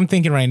 I mean, I'm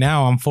thinking right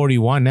now, I'm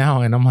 41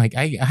 now, and I'm like,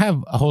 I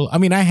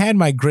had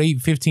my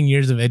great 15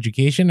 years of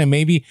education, and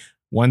maybe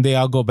one day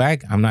I'll go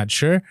back. I'm not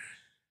sure.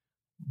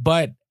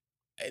 But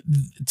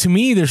to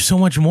me, there's so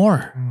much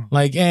more.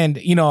 Like,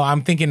 and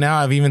I'm thinking now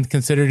I've even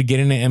considered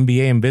getting an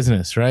MBA in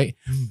business, right?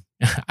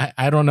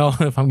 I don't know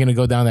if I'm going to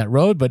go down that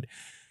road, but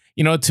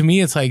you know, to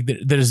me, it's like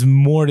there's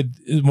more to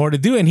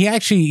do. And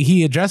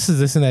he addresses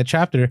this in that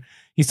chapter.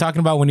 He's talking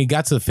about when he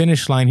got to the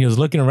finish line, he was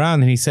looking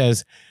around and he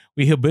says,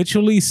 we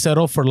habitually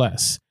settle for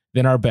less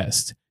than our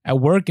best. At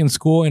work, in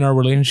school, in our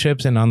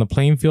relationships, and on the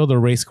playing field or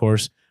race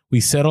course, we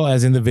settle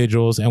as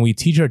individuals and we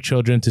teach our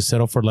children to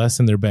settle for less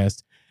than their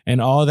best. And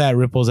all that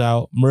ripples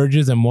out,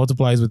 merges, and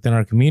multiplies within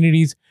our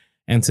communities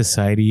and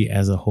society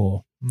as a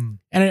whole.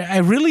 And I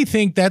really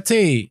think that's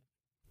I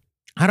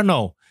don't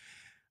know.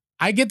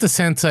 I get the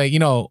sense that, you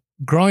know,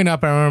 growing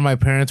up, I remember my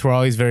parents were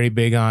always very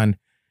big on,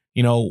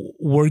 you know,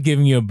 we're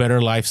giving you a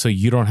better life so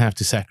you don't have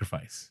to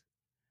sacrifice.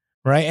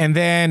 Right. And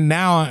then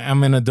now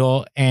I'm an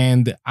adult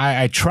and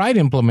I tried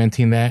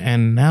implementing that.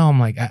 And now I'm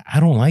like,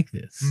 I don't like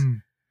this.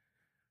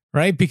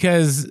 Right.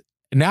 Because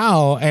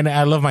now, and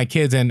I love my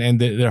kids and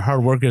they're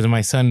hard workers.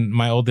 And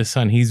my oldest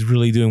son, he's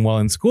really doing well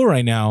in school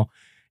right now.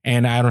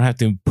 And I don't have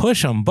to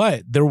push him.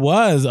 But there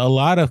was a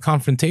lot of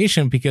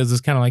confrontation because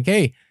it's kind of like,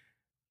 hey,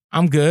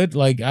 I'm good.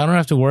 Like, I don't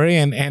have to worry.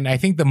 And I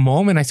think the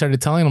moment I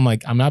started telling him,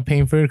 like, I'm not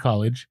paying for your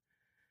college.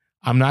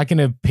 I'm not going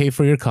to pay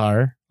for your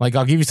car. Like,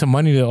 I'll give you some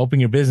money to open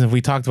your business.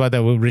 We talked about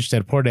that with Rich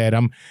Dad Poor Dad.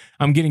 I'm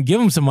going to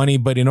give him some money,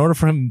 but in order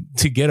for him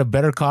to get a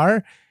better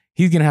car,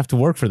 he's going to have to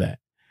work for that.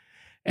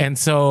 And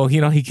so,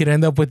 you know, he could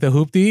end up with the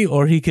hoopty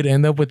or he could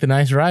end up with a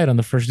nice ride on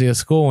the first day of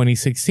school when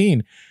he's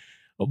 16.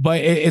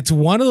 But it's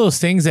one of those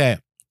things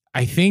that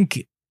I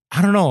think,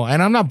 I don't know,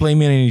 and I'm not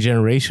blaming any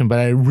generation, but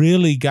I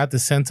really got the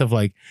sense of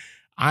like,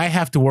 I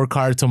have to work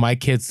hard so my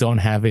kids don't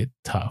have it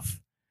tough.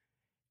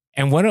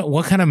 And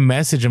what kind of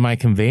message am I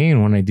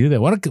conveying when I do that?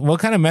 What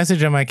kind of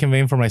message am I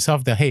conveying for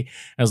myself that, hey,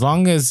 as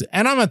long as,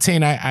 and I'm not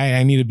saying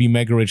I need to be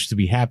mega rich to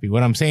be happy.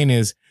 What I'm saying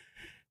is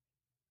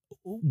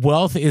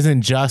wealth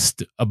isn't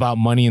just about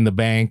money in the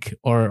bank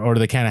or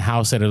the kind of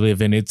house that I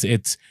live in.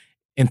 It's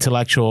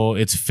intellectual,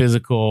 it's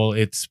physical,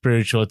 it's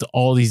spiritual, it's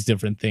all these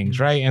different things,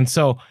 right? And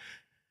so,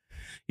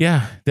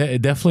 yeah,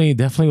 it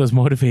definitely was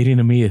motivating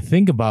to me to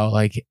think about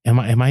like, am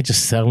I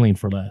just settling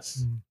for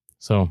less?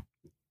 So.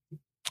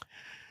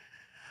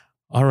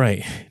 All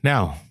right.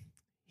 Now,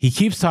 he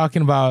keeps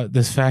talking about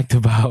this fact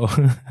about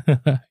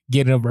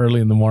getting up early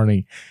in the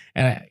morning.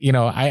 And, you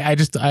know,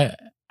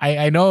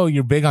 I know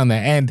you're big on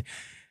that. And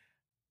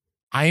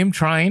I am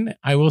trying.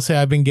 I will say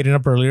I've been getting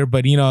up earlier.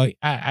 But, you know,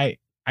 I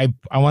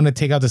want to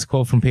take out this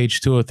quote from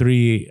page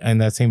 203 in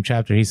that same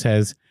chapter. He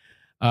says,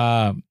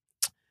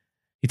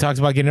 he talks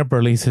about getting up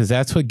early. He says,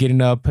 that's what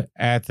getting up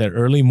at the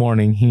early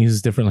morning, he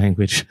uses different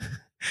language,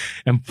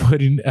 and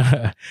putting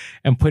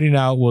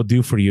out will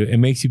do for you. It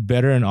makes you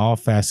better in all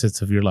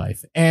facets of your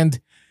life. And,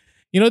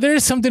 you know, there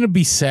is something to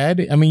be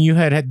said. I mean, you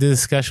had the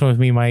discussion with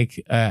me,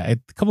 Mike, a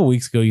couple of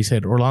weeks ago. You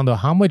said, Orlando,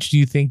 how much do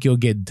you think you'll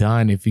get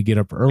done if you get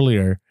up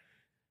earlier?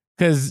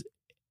 Because,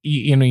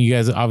 you know, you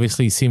guys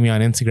obviously see me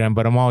on Instagram,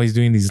 but I'm always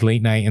doing these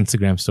late night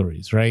Instagram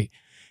stories, right?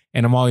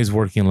 And I'm always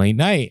working late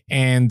night.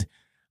 And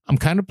I'm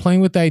kind of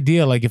playing with the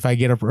idea, like, if I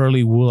get up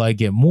early, will I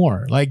get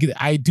more? Like,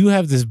 I do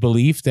have this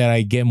belief that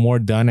I get more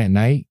done at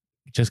night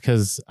just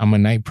because I'm a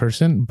night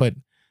person, but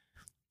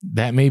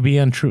that may be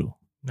untrue.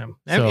 No.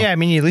 So, yeah, I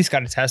mean, you at least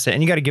got to test it,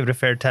 and you got to give it a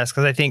fair test,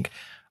 because I think,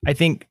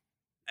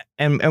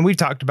 and we've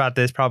talked about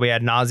this probably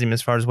ad nauseum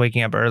as far as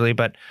waking up early,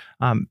 but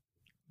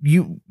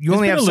you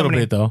only have so many,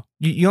 bit, though.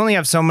 You only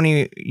have so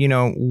many, you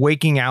know,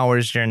 waking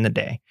hours during the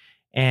day,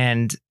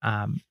 and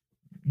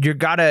you've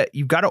got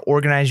to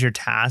organize your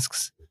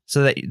tasks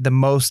so that the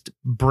most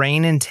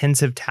brain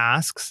intensive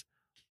tasks,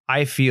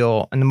 I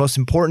feel, and the most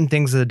important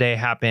things of the day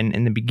happen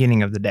in the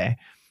beginning of the day.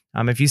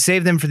 If you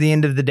save them for the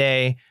end of the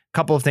day, a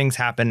couple of things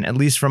happen, at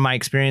least from my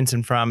experience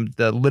and from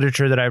the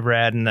literature that I've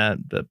read and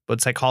the what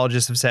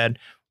psychologists have said.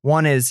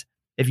 One is,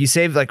 if you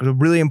save like the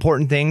really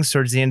important things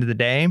towards the end of the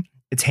day,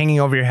 it's hanging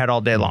over your head all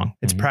day long.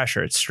 It's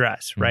pressure, it's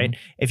stress, right?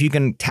 If you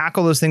can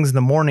tackle those things in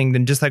the morning,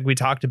 then just like we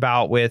talked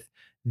about with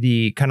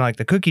the kind of like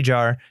the cookie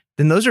jar,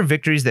 then those are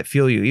victories that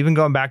fuel you. Even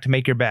going back to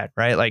Make Your Bed,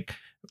 right? Like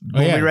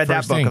when we read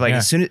that book, like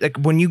as soon as, like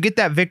when you get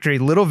that victory,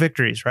 little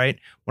victories, right?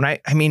 When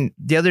I mean,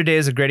 the other day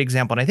is a great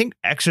example. And I think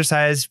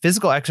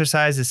physical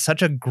exercise is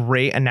such a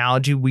great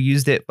analogy. We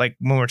used it like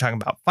when we're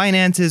talking about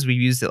finances, we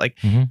used it like,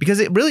 because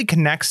it really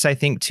connects, I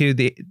think, to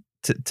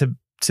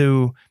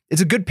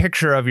it's a good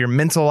picture of your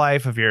mental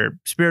life, of your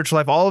spiritual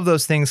life. All of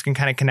those things can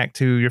kind of connect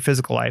to your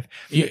physical life.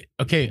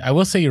 Okay, I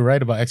will say you're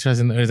right about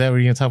exercising. Is that what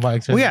you're going to talk about?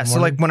 Exercise? Well, yeah. So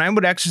like when I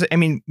would exercise, I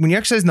mean, when you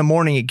exercise in the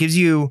morning, it gives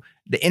you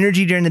the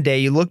energy during the day.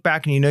 You look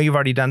back and you know you've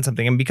already done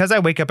something. And because I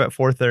wake up at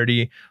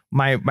 4:30,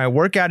 my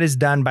workout is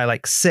done by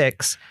like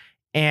 6.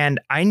 And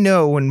I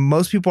know when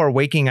most people are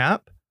waking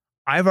up,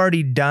 I've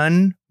already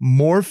done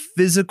more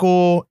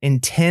physical,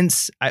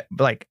 intense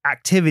like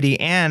activity,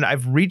 and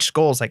I've reached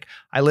goals. Like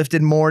I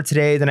lifted more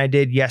today than I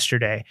did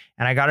yesterday,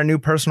 and I got a new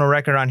personal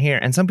record on here.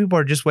 And some people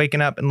are just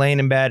waking up and laying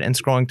in bed and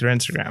scrolling through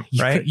Instagram,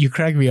 right? You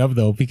crack me up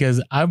though,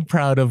 because I'm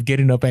proud of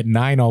getting up at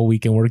 9 all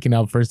week and working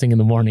out first thing in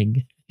the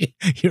morning.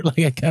 You're like,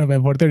 I got up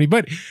at 4:30,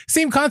 but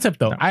same concept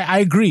though. No. I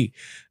agree.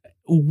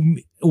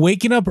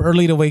 Waking up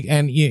early to wake,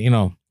 and you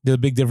know, the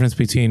big difference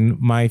between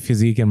my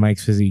physique and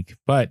Mike's physique,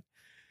 but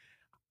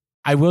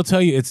I will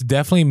tell you, it's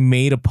definitely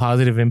made a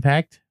positive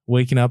impact.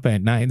 Waking up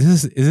at 9.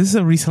 Is this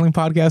a reselling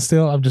podcast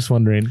still? I'm just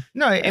wondering.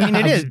 No, I mean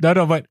it is.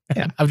 No, but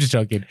yeah. I'm just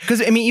joking.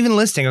 Because I mean, even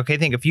listing. Okay,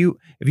 think if you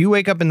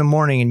wake up in the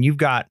morning and you've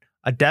got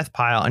a death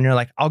pile, and you're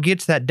like, I'll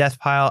get to that death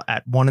pile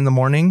at 1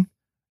 a.m.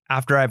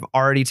 after I've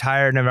already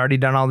tired and I've already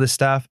done all this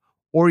stuff,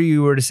 or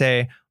you were to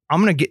say,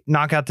 I'm gonna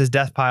knock out this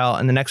death pile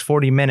in the next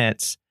 40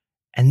 minutes,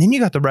 and then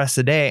you got the rest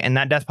of the day, and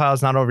that death pile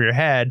is not over your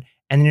head.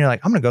 And then you're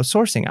like, I'm going to go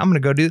sourcing. I'm going to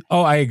go do.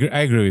 Oh, I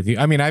agree with you.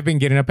 I mean, I've been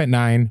getting up at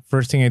 9.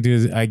 First thing I do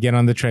is I get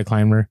on the tread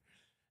climber.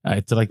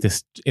 It's like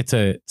this. It's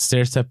a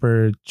stair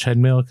stepper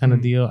treadmill kind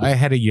of deal. I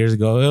had it years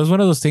ago. It was one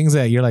of those things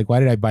that you're like, why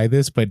did I buy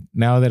this? But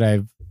now that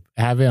I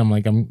have it, I'm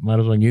like, I might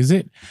as well use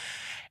it.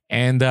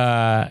 And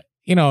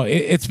you know,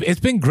 it's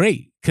been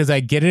great because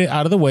I get it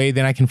out of the way.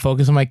 Then I can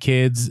focus on my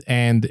kids,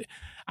 and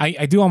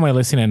I do all my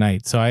listening at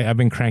night. So I've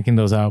been cranking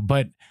those out,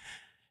 but.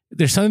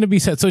 There's something to be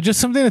said. So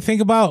just something to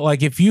think about.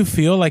 Like if you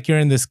feel like you're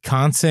in this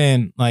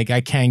constant, like I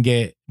can't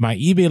get my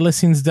eBay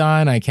listings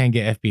done, I can't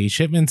get FBA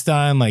shipments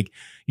done. Like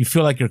you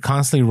feel like you're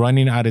constantly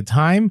running out of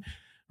time,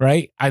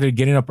 right? Either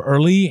getting up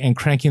early and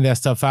cranking that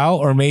stuff out,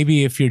 or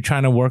maybe if you're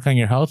trying to work on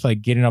your health,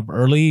 like getting up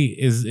early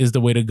is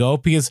the way to go.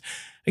 Because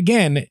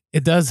again,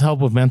 it does help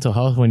with mental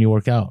health when you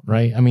work out,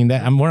 right? I mean,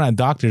 we're not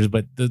doctors,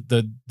 but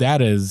the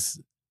data is,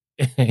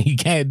 you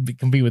can't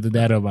compete with the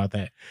data about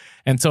that.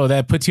 And so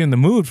that puts you in the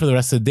mood for the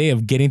rest of the day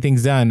of getting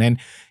things done. And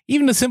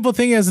even the simple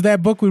thing as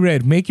that book we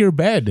read, make your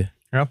bed.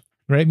 Yep.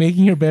 Right?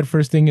 Making your bed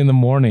first thing in the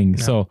morning.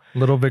 Yep. So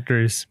little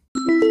victories.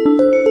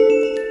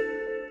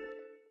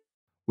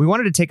 We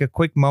wanted to take a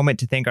quick moment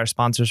to thank our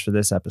sponsors for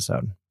this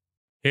episode.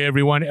 Hey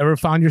everyone, ever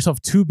found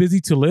yourself too busy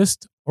to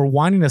list or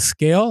wanting to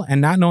scale and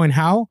not knowing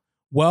how?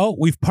 Well,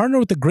 we've partnered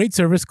with a great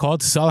service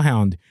called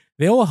Sellhound.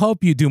 They will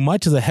help you do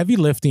much of the heavy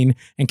lifting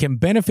and can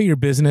benefit your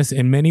business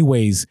in many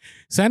ways.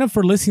 Sign up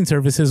for listing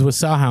services with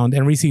Sellhound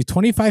and receive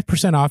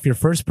 25% off your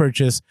first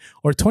purchase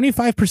or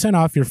 25%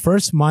 off your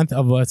first month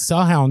of a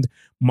Sellhound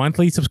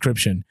monthly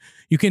subscription.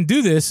 You can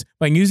do this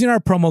by using our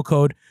promo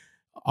code,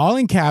 all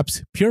in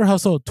caps, Pure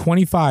Hustle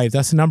 25.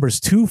 That's the numbers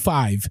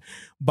 25.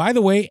 By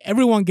the way,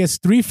 everyone gets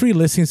 3 free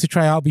listings to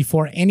try out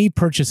before any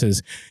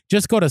purchases.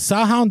 Just go to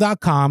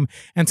sellhound.com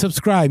and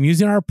subscribe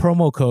using our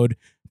promo code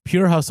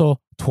Pure Hustle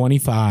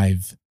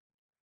 25.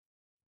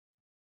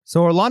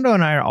 So Orlando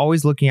and I are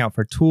always looking out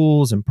for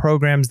tools and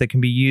programs that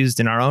can be used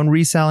in our own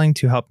reselling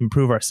to help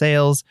improve our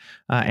sales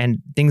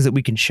and things that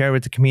we can share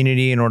with the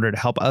community in order to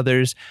help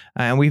others.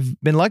 And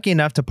we've been lucky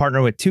enough to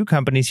partner with 2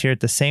 companies here at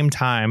the same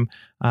time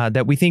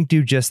that we think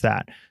do just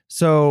that.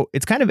 So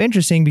it's kind of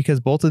interesting because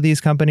both of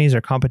these companies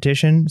are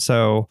competition.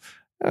 So,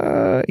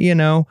 you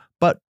know,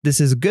 but this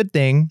is a good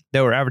thing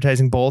that we're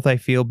advertising both, I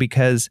feel,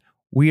 because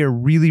we are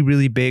really,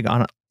 really big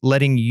on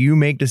letting you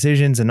make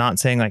decisions and not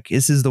saying like,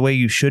 this is the way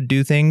you should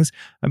do things,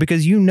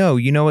 because you know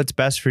what's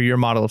best for your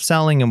model of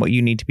selling and what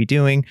you need to be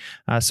doing.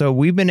 So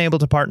we've been able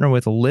to partner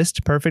with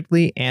List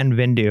Perfectly and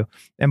Vendoo.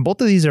 And both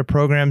of these are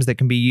programs that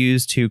can be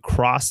used to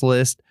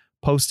cross-list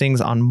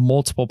postings on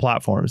multiple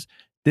platforms.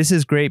 This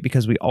is great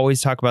because we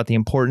always talk about the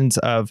importance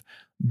of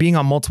being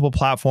on multiple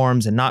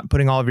platforms and not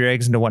putting all of your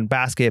eggs into one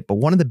basket. But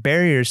one of the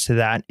barriers to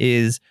that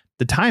is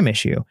the time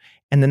issue.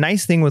 And the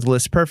nice thing with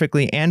List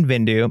Perfectly and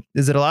Vendoo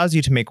is it allows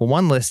you to make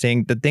one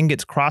listing that then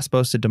gets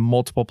cross-posted to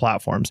multiple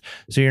platforms.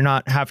 So you're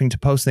not having to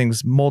post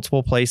things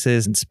multiple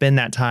places and spend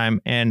that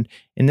time. And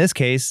in this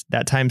case,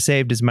 that time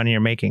saved is money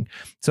you're making.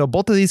 So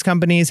both of these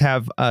companies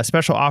have a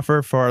special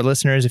offer for our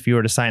listeners if you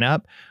were to sign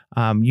up.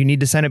 You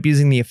need to sign up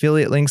using the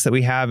affiliate links that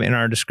we have in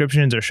our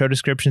descriptions or show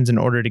descriptions in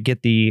order to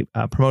get the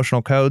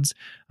promotional codes.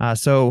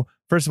 So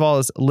first of all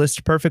is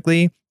List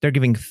Perfectly. They're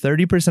giving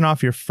 30%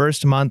 off your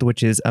first month,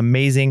 which is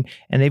amazing.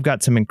 And they've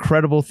got some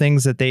incredible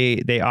things that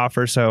they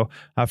offer. So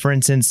for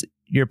instance,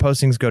 your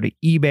postings go to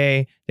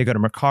eBay, they go to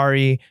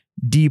Mercari,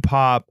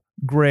 Depop,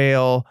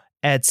 Grail,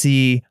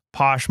 Etsy,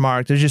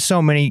 Poshmark. There's just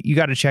so many. You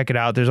got to check it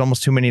out. There's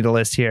almost too many to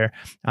list here.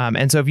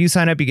 And so if you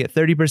sign up, you get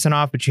 30%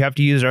 off, but you have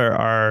to use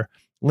our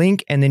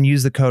link and then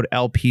use the code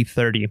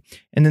LP30.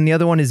 And then the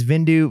other one is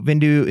Vendoo.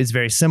 Vendoo is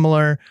very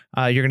similar.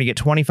 You're going to get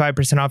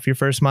 25% off your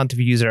first month if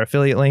you use our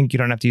affiliate link. You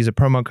don't have to use a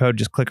promo code.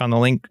 Just click on the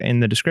link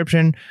in the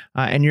description.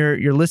 And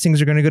your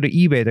listings are going to go to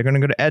eBay. They're going to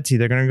go to Etsy.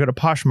 They're going to go to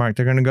Poshmark.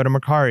 They're going to go to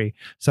Mercari.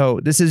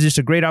 So this is just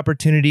a great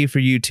opportunity for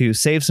you to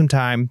save some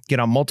time, get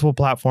on multiple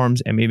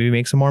platforms, and maybe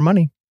make some more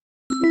money.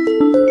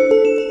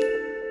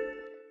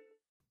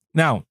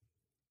 Now,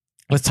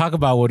 let's talk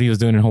about what he was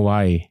doing in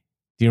Hawaii.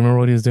 Do you remember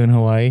what he was doing in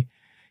Hawaii?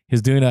 He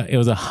was doing it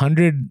was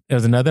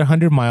another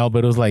 100-mile,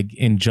 but it was like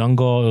in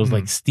jungle. It was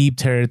like steep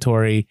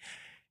territory,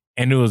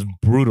 and it was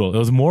brutal. It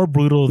was more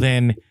brutal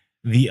than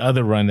the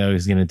other run that he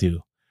was going to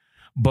do.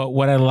 But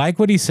what I like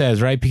what he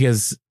says, right?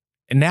 Because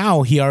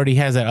now he already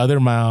has that other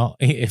mile.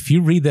 If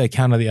you read the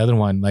account of the other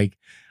one, like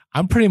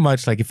I'm pretty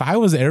much like, if I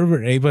was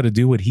ever able to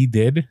do what he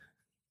did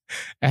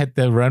at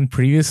the run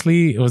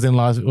previously, it was in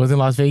Las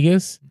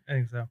Vegas. I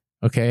think so.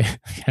 Okay.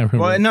 I can't remember.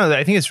 Well, no,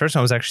 I think his first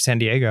one was actually San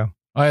Diego.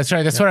 Oh, that's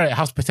right. That's right.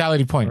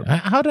 Hospitality Point.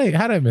 How did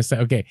I miss that?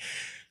 Okay.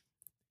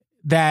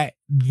 that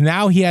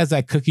now he has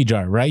that cookie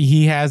jar, right?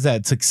 He has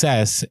that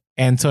success.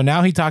 And so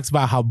now he talks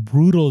about how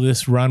brutal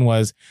this run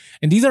was.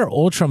 And these are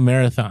ultra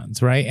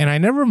marathons, right? And I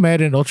never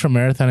met an ultra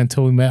marathon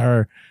until we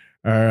met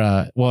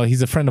well,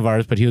 he's a friend of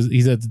ours, but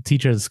he's a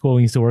teacher at the school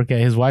he used to work at.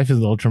 His wife is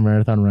an ultra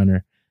marathon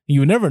runner.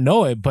 You would never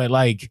know it, but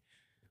like,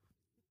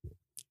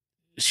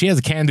 she has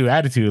a can-do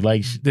attitude.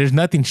 Like, there's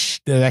nothing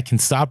that can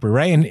stop her,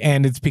 right?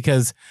 And it's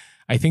because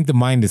I think the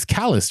mind is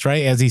calloused,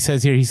 right? As he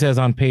says here, he says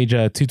on page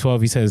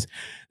 212, he says,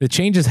 the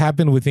changes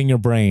happen within your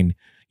brain.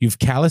 You've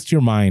calloused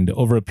your mind.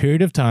 Over a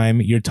period of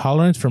time, your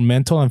tolerance for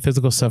mental and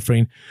physical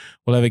suffering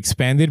will have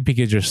expanded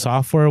because your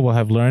software will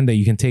have learned that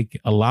you can take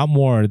a lot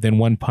more than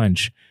one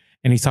punch.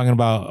 And he's talking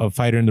about a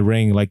fighter in the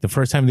ring. Like, the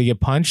first time they get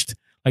punched,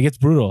 like, it's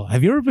brutal.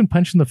 Have you ever been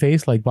punched in the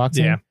face, like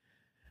boxing? Yeah.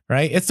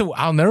 Right?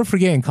 I'll never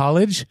forget in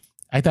college,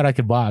 I thought I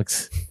could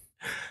box.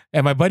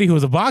 And my buddy who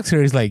was a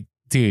boxer is like,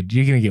 dude,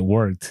 you're going to get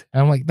worked.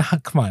 And I'm like, nah,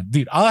 come on,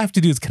 dude. All I have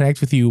to do is connect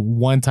with you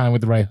one time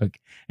with the right hook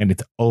and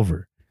it's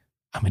over.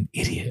 I'm an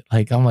idiot.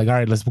 Like, I'm like, all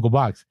right, let's go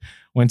box.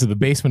 Went to the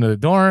basement of the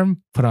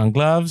dorm, put on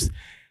gloves.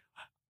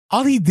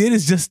 All he did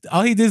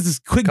is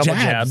quick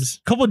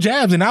jabs. Couple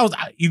jabs. And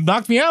he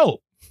knocked me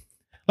out.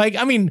 Like,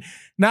 I mean,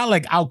 not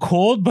like out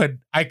cold, but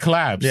I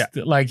collapsed.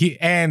 Yeah. Like,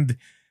 and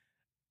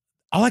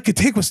all I could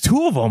take was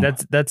two of them.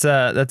 That's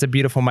a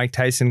beautiful Mike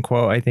Tyson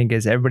quote, I think,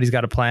 is everybody's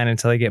got a plan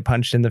until they get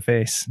punched in the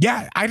face.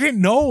 Yeah, I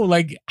didn't know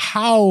like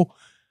how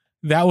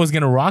that was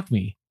gonna rock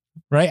me,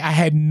 right? I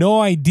had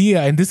no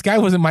idea, and this guy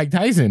wasn't Mike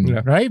Tyson,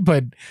 yeah. Right?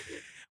 But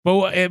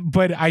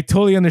I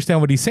totally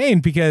understand what he's saying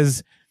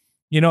because,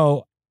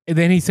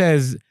 then he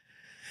says,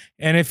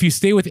 and if you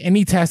stay with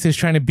any task that's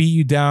trying to beat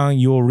you down,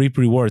 you will reap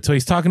reward. So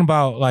he's talking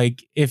about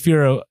like if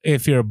you're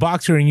a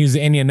boxer and use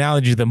any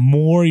analogy, the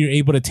more you're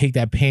able to take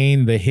that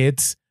pain, the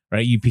hits,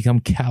 right, you become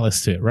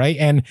callous to it, right?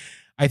 And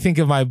I think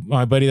of my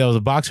buddy that was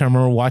a boxer. I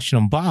remember watching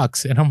him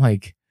box, and I'm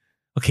like,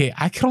 okay,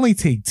 I can only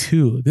take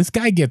two. This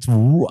guy gets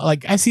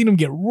like I seen him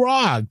get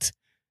rocked,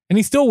 and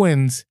he still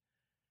wins.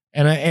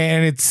 And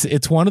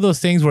it's one of those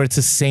things where it's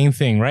the same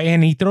thing, right?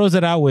 And he throws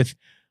it out with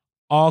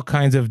all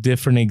kinds of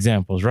different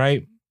examples,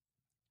 right?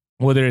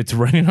 Whether it's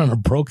running on a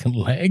broken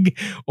leg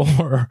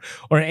or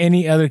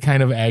any other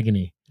kind of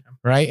agony,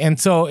 right? And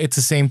so it's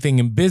the same thing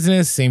in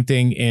business, same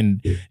thing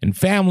in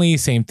family,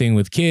 same thing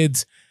with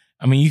kids.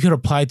 I mean, you could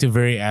apply it to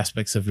various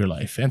aspects of your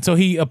life. And so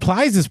he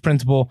applies this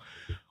principle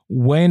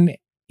when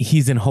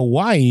he's in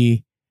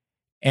Hawaii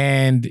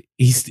and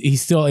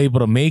he's still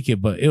able to make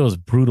it, but it was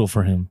brutal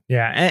for him.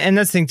 Yeah, and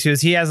that's the thing too, is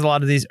he has a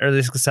lot of these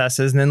early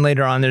successes, and then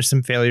later on there's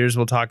some failures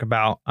we'll talk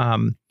about.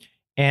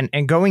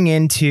 And going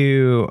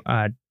into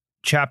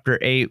chapter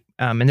 8,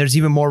 and there's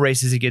even more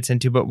races he gets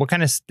into, but what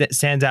kind of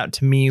stands out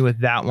to me with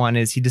that one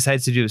is he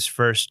decides to do his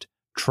first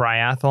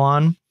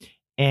triathlon,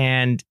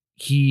 and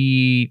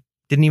he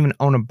didn't even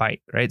own a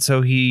bike, right?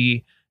 So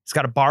he's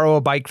got to borrow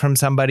a bike from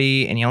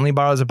somebody, and he only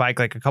borrows a bike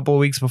like a couple of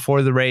weeks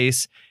before the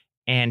race,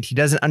 and he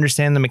doesn't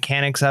understand the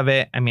mechanics of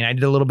it. I mean, I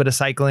did a little bit of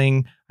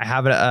cycling. I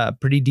have a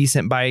pretty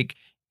decent bike,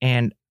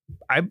 and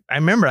I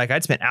remember like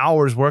I'd spent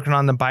hours working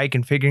on the bike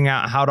and figuring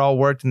out how it all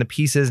worked and the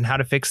pieces and how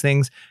to fix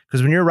things.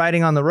 Because when you're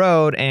riding on the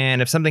road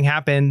and if something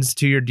happens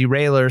to your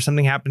derailleur,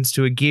 something happens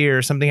to a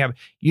gear,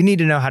 you need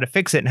to know how to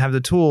fix it and have the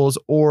tools,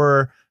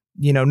 or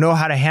know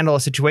how to handle a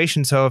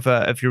situation. So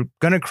if you're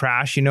gonna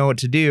crash, you know what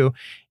to do.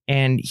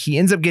 And he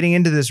ends up getting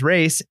into this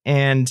race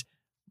and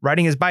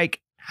riding his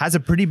bike, has a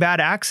pretty bad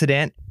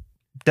accident,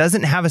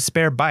 doesn't have a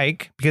spare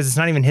bike because it's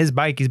not even his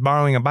bike. He's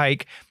borrowing a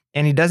bike.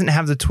 And he doesn't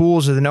have the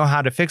tools or the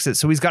know-how to fix it.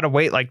 So he's got to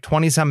wait like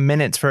 20 some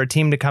minutes for a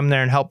team to come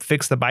there and help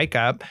fix the bike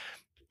up.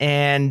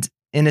 And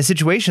in a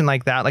situation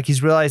like that, like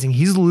he's realizing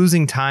he's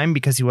losing time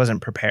because he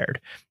wasn't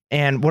prepared.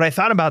 And what I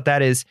thought about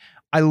that is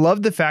I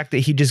love the fact that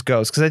he just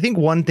goes, because I think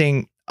one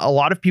thing, a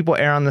lot of people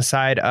err on the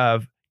side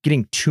of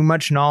getting too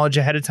much knowledge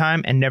ahead of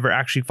time and never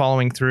actually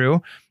following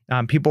through.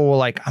 People will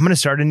like, I'm going to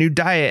start a new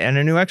diet and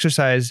a new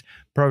exercise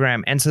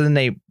program. And so then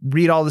they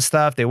read all the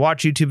stuff, they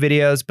watch YouTube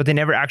videos, but they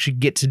never actually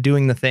get to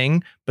doing the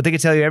thing. But they can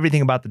tell you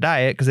everything about the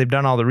diet because they've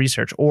done all the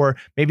research. Or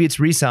maybe it's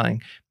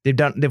reselling.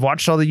 They've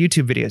watched all the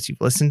YouTube videos, you've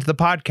listened to the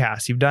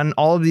podcast, you've done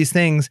all of these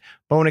things.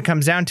 But when it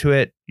comes down to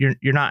it,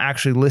 you're not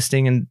actually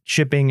listing and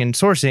shipping and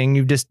sourcing.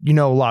 You just,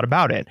 a lot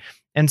about it.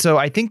 And so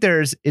I think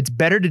it's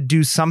better to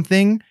do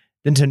something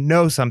than to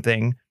know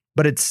something,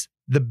 but it's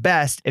the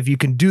best if you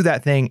can do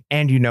that thing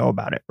and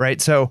about it, right?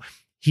 So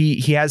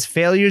he has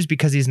failures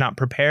because he's not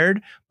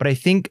prepared, but I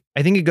think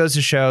it goes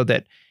to show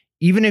that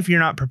even if you're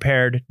not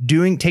prepared,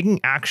 taking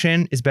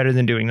action is better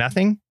than doing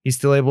nothing. He's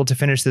still able to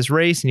finish this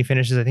race, and he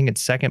finishes, I think, in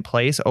second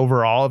place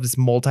overall of this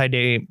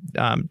multi-day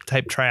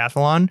type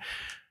triathlon.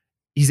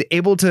 He's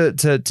able to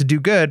do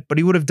good, but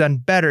he would have done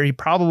better. He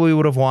probably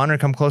would have won or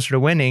come closer to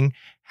winning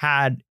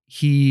had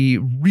he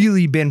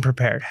really been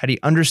prepared, had he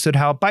understood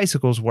how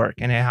bicycles work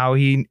and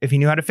if he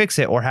knew how to fix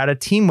it, or had a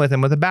team with him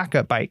with a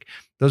backup bike.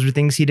 Those were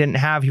things he didn't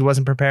have. He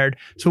wasn't prepared.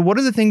 So what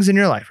are the things in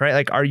your life, right?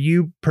 Like, are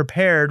you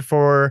prepared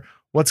for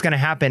what's going to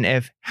happen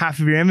if half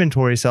of your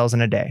inventory sells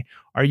in a day?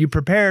 Are you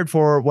prepared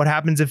for what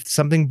happens if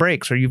something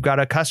breaks or you've got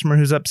a customer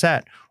who's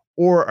upset?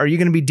 Or are you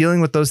going to be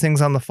dealing with those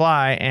things on the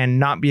fly and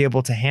not be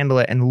able to handle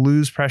it and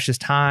lose precious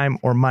time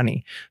or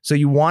money? So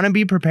you want to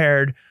be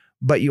prepared,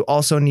 but you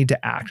also need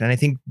to act. And I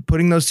think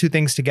putting those two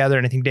things together,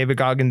 and I think David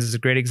Goggins is a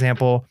great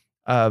example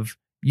of,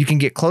 you can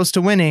get close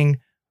to winning,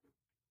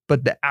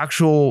 but the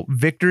actual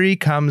victory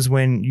comes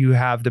when you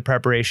have the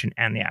preparation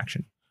and the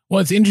action. Well,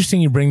 it's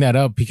interesting you bring that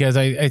up, because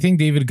I think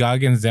David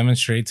Goggins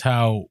demonstrates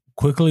how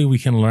quickly we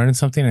can learn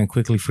something and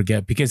quickly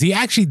forget, because he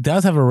actually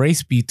does have a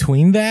race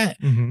between that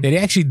he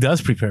actually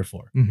does prepare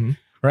for.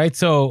 Right.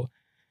 So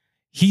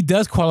he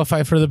does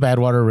qualify for the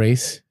Badwater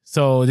race.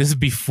 So this is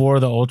before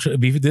the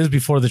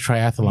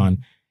triathlon.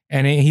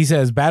 And he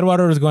says,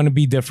 Badwater is going to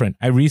be different.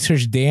 I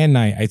researched day and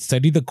night. I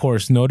studied the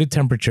course, noted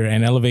temperature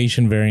and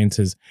elevation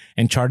variances,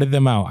 and charted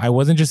them out. I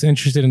wasn't just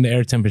interested in the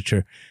air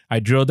temperature. I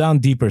drilled down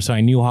deeper, so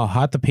I knew how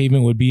hot the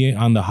pavement would be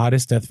on the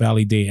hottest Death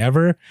Valley day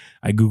ever.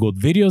 I Googled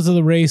videos of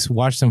the race,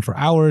 watched them for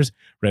hours,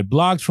 read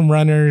blogs from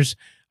runners.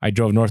 I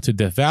drove north to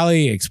Death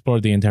Valley,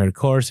 explored the entire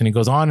course, and he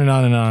goes on and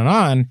on and on and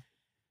on.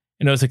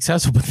 And it was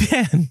successful. But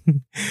then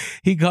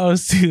he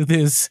goes to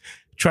this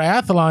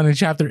triathlon in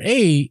chapter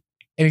 8,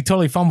 and he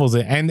totally fumbles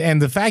it.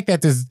 And the fact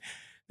that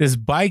this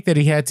bike that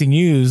he had to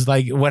use,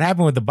 like what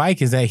happened with the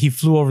bike is that he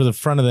flew over the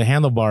front of the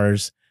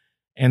handlebars,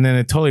 and then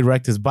it totally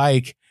wrecked his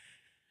bike.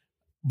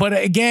 But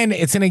again,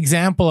 it's an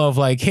example of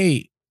like,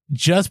 hey,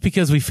 just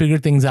because we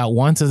figured things out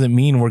once doesn't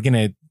mean we're going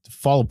to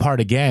fall apart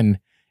again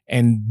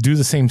and do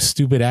the same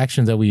stupid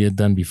actions that we had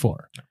done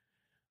before.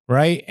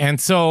 Right. And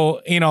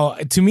so,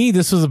 to me,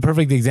 this was a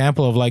perfect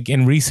example of like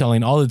in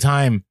reselling all the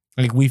time,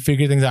 like we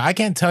figure things out. I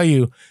can't tell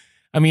you.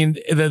 I mean,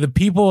 the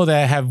people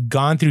that have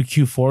gone through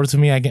Q4s with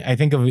me, I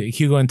think of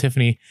Hugo and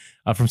Tiffany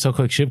from So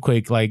Quick Ship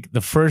Quick. Like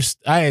the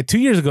first, 2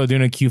 years ago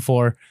doing a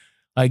Q4,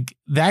 like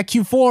that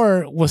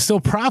Q4 was still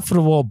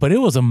profitable, but it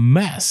was a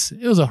mess.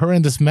 It was a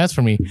horrendous mess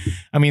for me.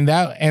 I mean,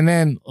 and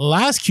then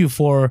last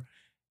Q4,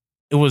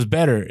 it was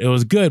better. It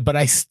was good, but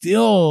I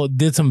still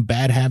did some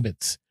bad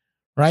habits,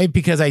 right?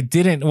 Because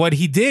what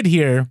he did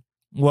here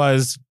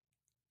was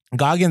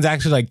Goggins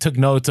actually like took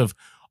notes of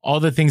all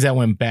the things that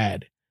went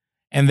bad.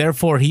 And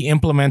therefore, he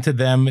implemented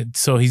them,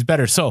 so he's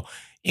better. So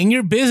in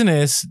your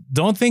business,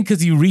 don't think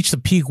because you reach the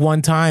peak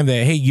one time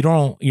that, hey,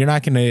 you're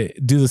not going to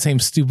do the same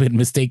stupid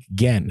mistake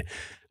again.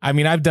 I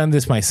mean, I've done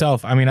this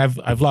myself. I mean,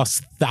 I've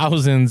lost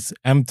thousands.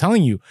 I'm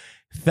telling you,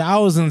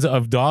 thousands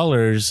of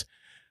dollars,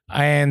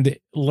 and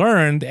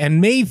learned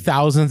and made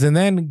thousands, and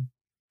then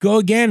go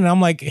again. And I'm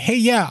like, hey,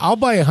 yeah, I'll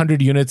buy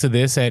 100 units of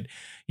this at,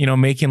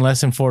 making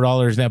less than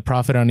 $4 net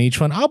profit on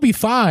each one. I'll be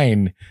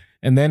fine.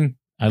 And then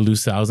I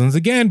lose thousands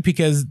again,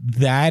 because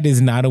that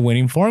is not a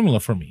winning formula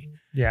for me.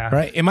 Yeah.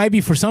 Right. It might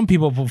be for some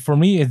people, but for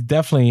me, it's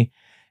definitely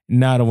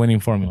not a winning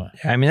formula.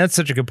 Yeah, I mean, that's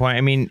such a good point.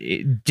 I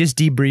mean, just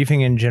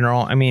debriefing in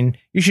general. I mean,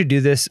 you should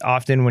do this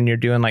often when you're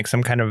doing like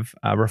some kind of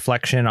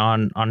reflection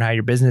on how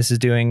your business is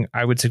doing.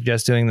 I would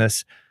suggest doing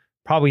this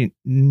probably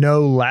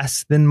no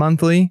less than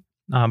monthly,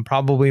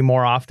 probably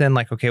more often.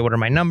 Like, okay, what are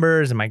my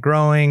numbers? Am I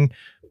growing?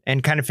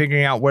 And kind of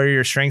figuring out where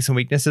your strengths and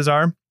weaknesses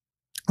are.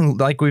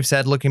 Like we've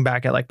said, looking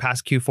back at like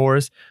past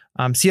Q4s,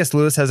 C.S.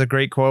 Lewis has a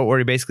great quote where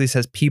he basically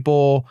says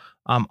people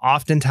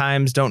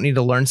oftentimes don't need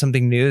to learn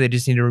something new. They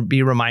just need to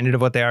be reminded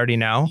of what they already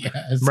know.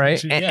 Yeah,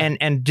 right.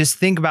 And just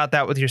think about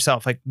that with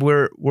yourself. Like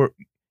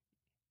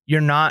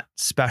you're not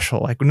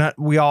special. Like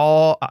we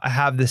all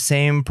have the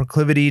same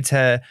proclivity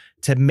to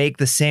make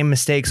the same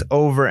mistakes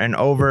over and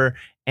over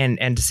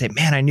and to say,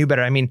 man, I knew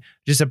better. I mean,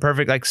 just a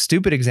perfect, like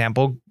stupid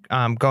example,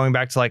 going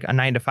back to like a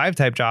 9-to-5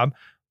 type job.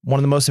 One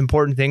of the most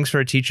important things for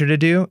a teacher to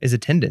do is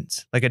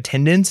attendance. Like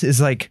attendance is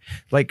like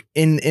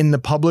in the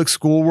public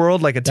school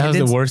world, like attendance.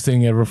 That was the worst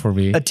thing ever for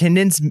me.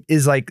 Attendance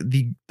is how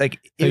you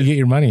get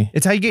your money.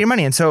 It's how you get your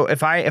money. And so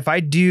if I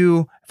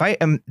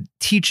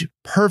teach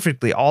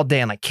perfectly all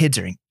day and like kids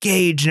are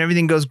engaged and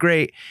everything goes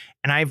great,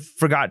 and I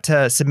forgot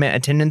to submit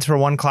attendance for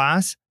one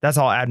class, that's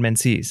all admin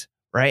sees.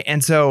 Right.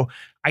 And so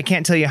I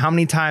can't tell you how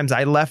many times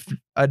I left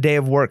a day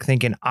of work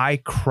thinking I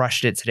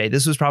crushed it today.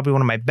 This was probably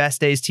one of my best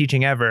days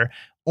teaching ever,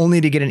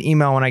 only to get an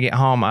email when I get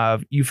home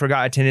of, you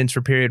forgot attendance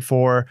for period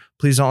 4.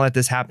 Please don't let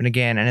this happen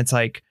again. And it's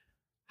like,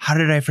 how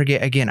did I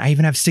forget again? I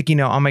even have sticky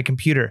note on my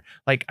computer.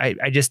 Like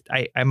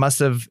I must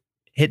have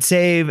hit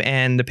save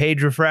and the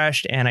page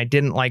refreshed and I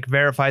didn't like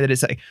verify that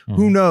it's like,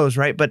 who knows,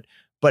 right? But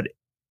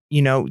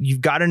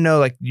you've got to know,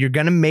 like, you're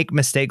going to make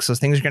mistakes. Those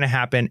things are going to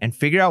happen, and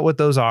figure out what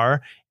those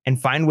are and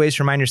find ways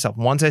to remind yourself.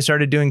 Once I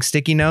started doing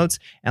sticky notes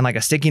and like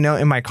a sticky note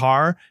in my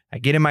car, I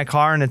get in my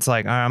car and it's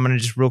like, all right, I'm going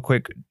to just real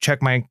quick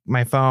check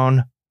my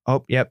phone.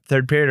 Oh, yep.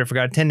 Third period. I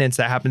forgot attendance.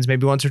 That happens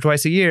maybe once or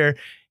twice a year.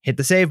 Hit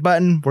the save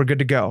button. We're good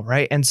to go.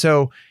 Right. And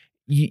so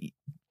you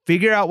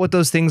figure out what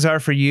those things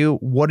are for you.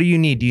 What do you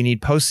need? Do you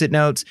need Post-it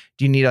notes?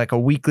 Do you need like a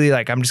weekly,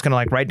 like, I'm just going to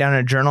like write down in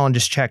a journal and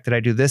just check, did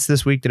I do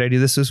this week? Did I do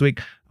this week?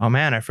 Oh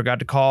man, I forgot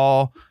to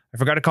call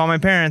my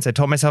parents. I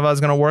told myself I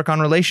was going to work on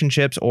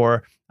relationships,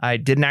 or I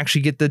didn't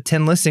actually get the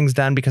 10 listings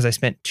done because I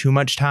spent too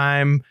much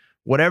time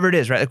whatever it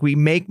is, right? Like we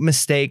make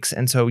mistakes.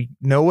 And so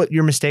know what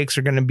your mistakes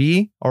are going to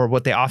be or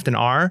what they often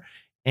are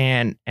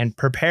and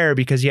prepare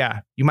because you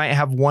might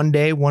have one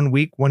day, 1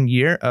 week, 1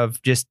 year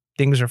of just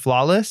things are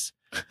flawless.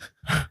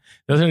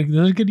 Those are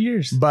good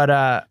years.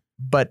 But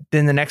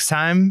then the next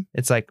time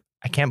it's like,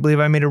 I can't believe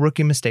I made a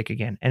rookie mistake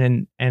again.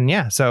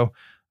 So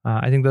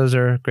I think those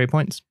are great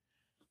points.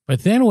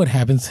 But then what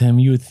happens to him,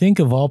 you would think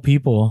of all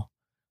people,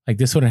 like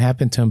this wouldn't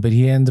happen to him, but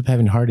he ends up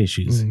having heart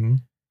issues. Mm-hmm.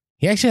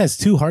 He actually has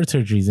 2 heart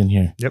surgeries in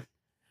here. Yep.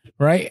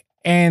 Right.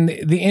 And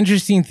the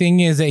interesting thing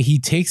is that he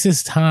takes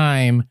his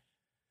time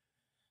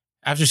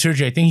after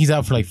surgery. I think he's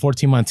out for like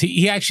 14 months.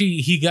 He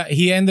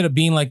ended up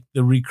being like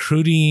the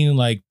recruiting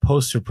like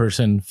poster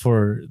person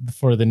for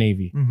the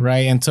Navy. Mm-hmm.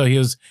 Right. And so he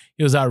was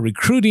out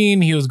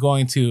recruiting. He was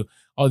going to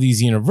all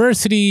these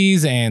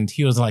universities and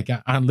he was like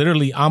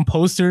literally on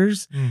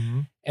posters.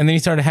 Mm-hmm. And then he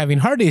started having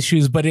heart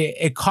issues, but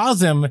it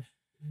caused him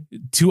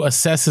to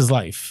assess his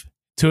life,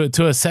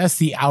 to assess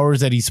the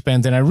hours that he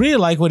spends. And I really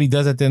like what he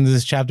does at the end of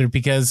this chapter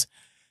because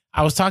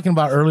I was talking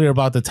about earlier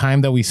about the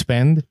time that we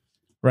spend,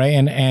 right?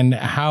 And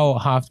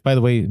how by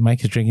the way,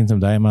 Mike is drinking some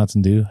Diet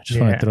Mountain Dew. I just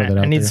want to throw that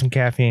out. I need some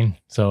caffeine.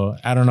 So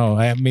I don't know.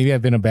 Maybe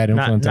I've been a bad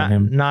influence on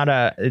him.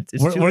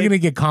 We're going to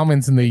get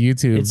comments in the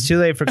YouTube. It's too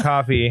late for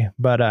coffee,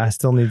 but I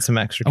still need some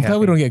extra caffeine. I'm glad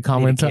we don't get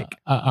comments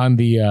on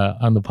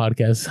the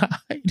podcast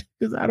side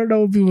because I don't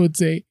know what people would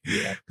say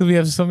because we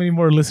have so many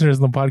more listeners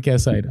on the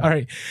podcast side. All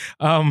right.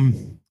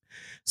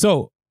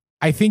 So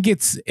I think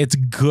it's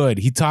good.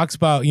 He talks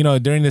about,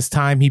 during this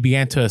time, he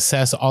began to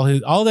assess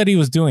all that he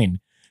was doing.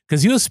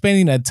 Because he was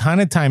spending a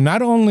ton of time.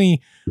 Not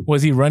only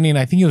was he running,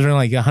 I think he was running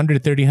like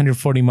 130,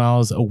 140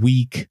 miles a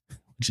week,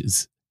 which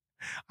is,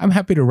 I'm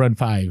happy to run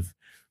 5.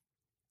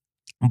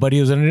 But he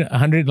was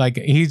 100, like,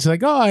 he's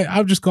like, oh,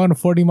 I'll just go on a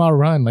 40-mile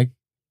run. Like,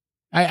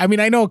 I mean,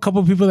 I know a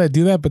couple of people that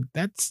do that, but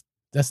that's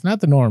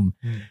not the norm.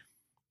 Mm.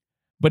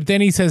 But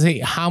then he says, hey,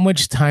 how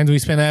much time do we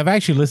spend? And I've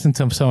actually listened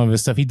to some of his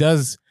stuff. He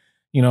does,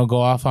 go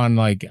off on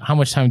like, how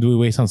much time do we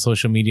waste on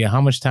social media? How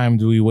much time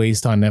do we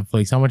waste on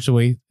Netflix? How much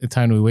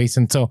time do we waste?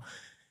 And so,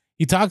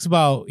 he talks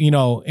about, in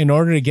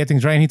order to get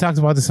things right, and he talks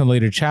about this in a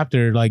later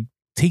chapter, like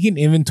taking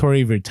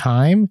inventory of your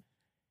time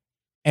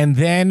and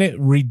then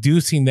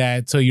reducing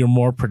that so you're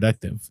more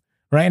productive,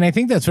 right? And I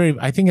think that's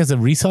I think as a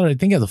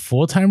reseller, as a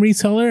full-time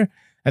reseller,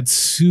 that's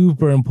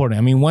super important.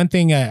 I mean, one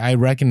thing I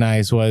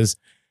recognized was,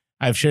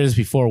 I've shared this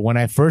before, when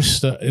I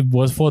first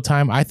was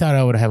full-time, I thought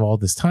I would have all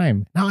this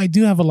time. Now I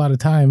do have a lot of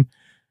time,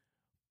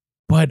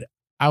 but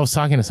I was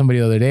talking to somebody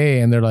the other day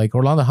and they're like,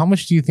 Orlando, how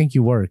much do you think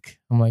you work?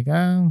 I'm like,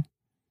 I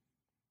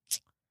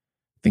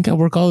think I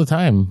work all the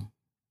time,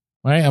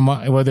 right?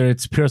 Whether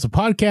it's Pure as a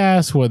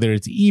podcast, whether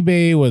it's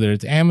eBay, whether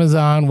it's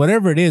Amazon,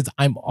 whatever it is,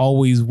 I'm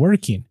always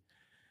working.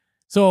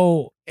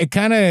 So it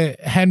kind of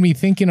had me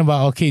thinking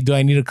about, okay, do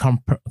I need to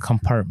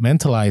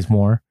compartmentalize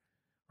more,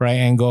 right?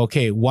 And go,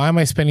 okay, why am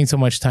I spending so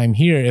much time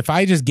here? If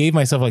I just gave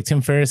myself, like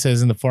Tim Ferriss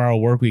says in the 4-Hour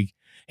Workweek,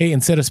 hey,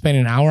 instead of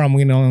spending an hour, I'm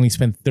going to only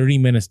spend 30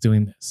 minutes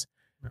doing this.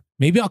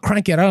 Maybe I'll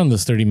crank it out in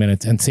those 30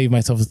 minutes and save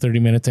myself the 30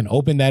 minutes and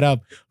open that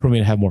up for me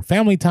to have more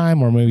family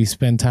time or maybe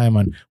spend time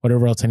on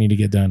whatever else I need to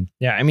get done.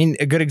 Yeah. I mean,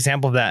 a good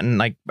example of that. And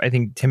like, I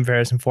think Tim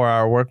Ferriss in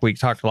 4-Hour Workweek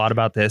talked a lot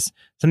about this,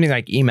 something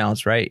like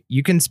emails, right?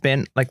 You can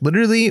spend like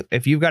literally,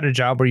 if you've got a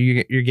job where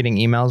you're getting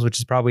emails, which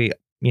is probably,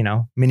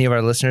 many of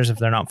our listeners, if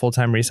they're not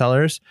full-time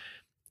resellers,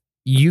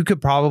 you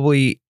could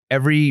probably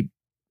every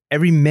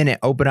minute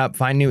open up,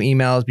 find new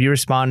emails, be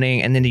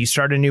responding, and then you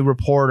start a new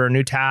report or a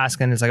new task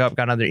and it's like, oh, I've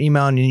got another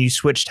email, and then you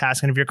switch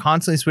tasks. And if you're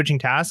constantly switching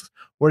tasks,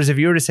 whereas if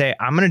you were to say,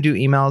 I'm going to do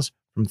emails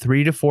from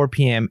 3 to 4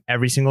 p.m.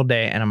 every single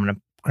day and I'm going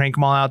to crank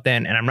them all out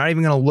then, and I'm not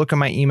even going to look at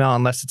my email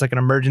unless it's like an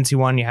emergency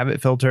one, you have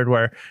it filtered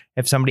where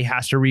if somebody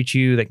has to reach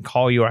you, they can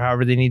call you or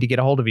however they need to get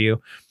a hold of you.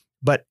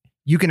 But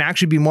you can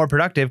actually be more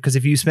productive because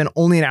if you spend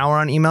only an hour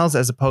on emails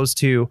as opposed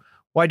to,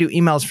 well, I do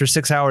emails for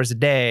 6 hours a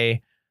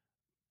day,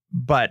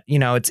 but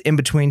it's in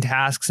between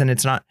tasks and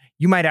it's not,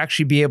 you might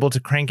actually be able to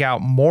crank out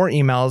more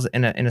emails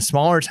in a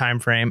smaller time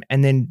frame,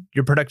 and then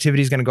your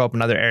productivity is going to go up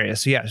in other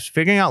areas. So yeah,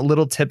 figuring out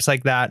little tips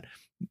like that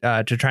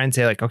to try and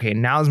say like, okay,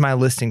 now's my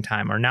listing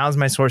time, or now's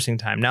my sourcing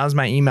time, now's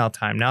my email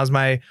time, now's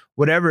my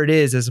whatever it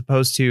is, as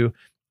opposed to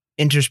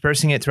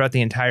interspersing it throughout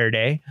the entire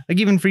day. Like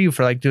even for you,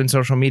 for like doing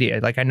social media,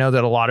 like I know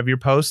that a lot of your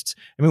posts,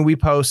 I mean, we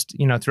post,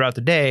 throughout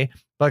the day,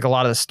 like a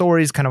lot of the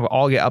stories kind of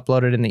all get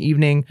uploaded in the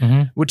evening,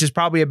 which is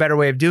probably a better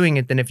way of doing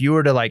it than if you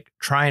were to like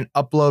try and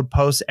upload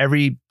posts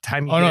every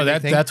time.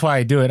 That's why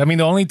I do it. I mean,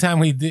 the only time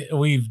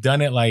we've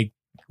done it like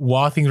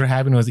while things were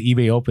happening was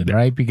eBay Open,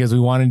 right? Because we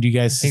wanted you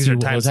guys to see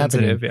what was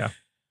happening. Yeah.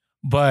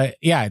 But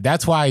yeah,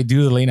 that's why I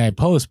do the late night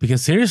post,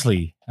 because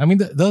seriously, I mean,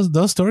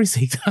 those stories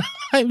take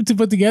time to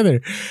put together.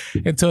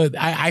 And so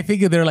I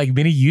think they're like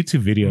mini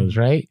YouTube videos,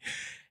 right?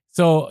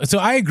 So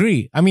I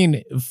agree. I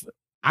mean,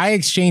 I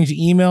exchange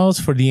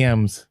emails for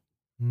DMs,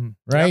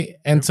 right?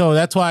 Yep. And so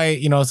that's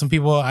why, some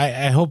people,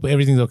 I hope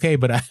everything's okay,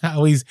 but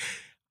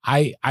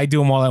I do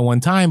them all at one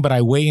time, but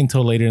I wait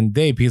until later in the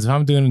day, because if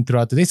I'm doing them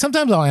throughout the day,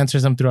 sometimes I'll answer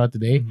some throughout the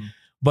day,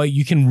 but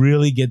you can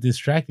really get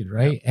distracted,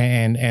 right?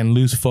 And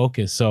lose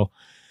focus. So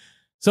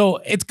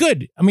it's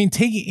good. I mean,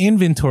 take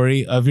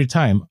inventory of your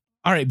time.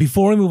 All right,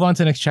 before we move on to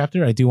the next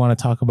chapter, I do want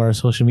to talk about our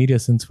social media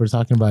since we're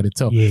talking about it.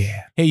 So,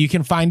 hey, you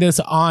can find us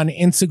on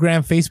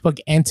Instagram, Facebook,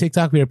 and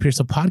TikTok. We are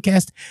Pearsall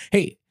Podcast.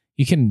 Hey,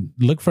 you can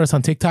look for us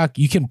on TikTok.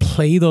 You can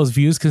play those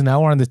views because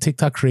now we're on the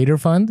TikTok Creator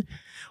Fund.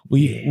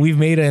 We've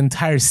made an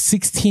entire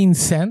 16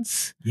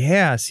 cents.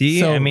 Yeah, see,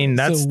 so, I mean,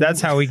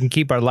 that's how we can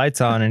keep our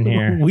lights on in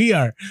here. We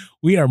are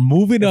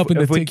moving up in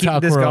the TikTok world. If we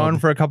keep this going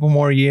for a couple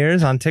more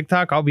years on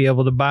TikTok, I'll be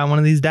able to buy one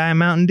of these Diet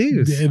Mountain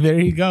Dews.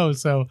 There you go.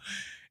 So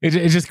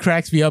it just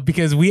cracks me up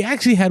because we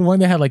actually had one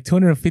that had like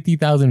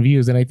 250,000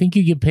 views, and I think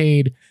you get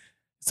paid.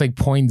 It's like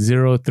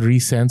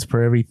 0.03 cents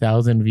per every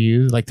 1,000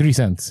 views, like 3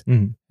 cents.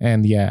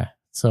 And yeah.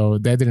 So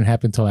that didn't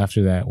happen until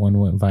after that one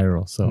went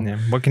viral. So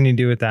what can you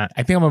do with that?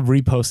 I think I'm going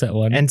to repost that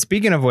one. And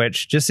speaking of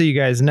which, just so you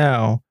guys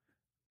know,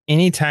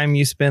 anytime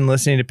you spend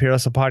listening to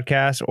Pearsall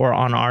Podcast or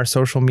on our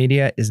social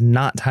media is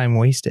not time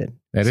wasted.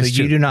 That is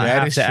true. You do not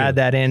have to add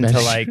that in to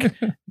like,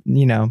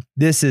 you know,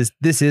 this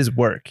is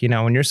work. You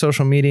know, when you're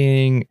social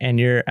mediating and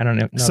you're, I don't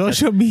know.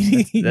 Social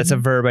media. That's a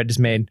verb I just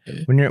made.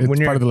 When you're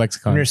part of the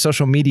lexicon. When you're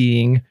social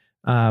mediating,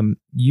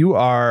 you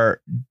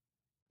are,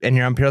 and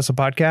you're on Pearsall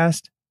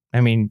Podcast, I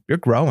mean, you're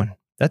growing.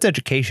 That's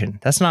education.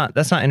 That's not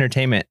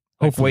entertainment.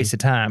 Like waste of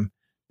time.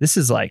 This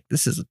is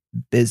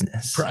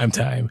business. Prime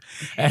time.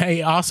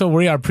 Hey, also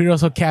we are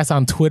Pearsall Cast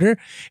on Twitter.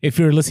 If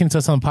you're listening to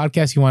us on the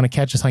podcast, you want to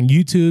catch us on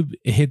YouTube,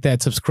 hit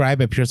that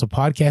subscribe at Pearsall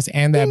Podcast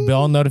and that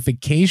bell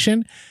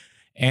notification.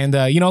 And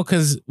you know,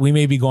 because we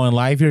may be going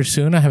live here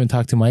soon. I haven't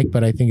talked to Mike,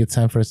 but I think it's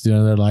time for us to do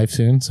another live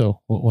soon. So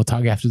we'll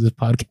talk after this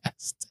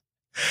podcast.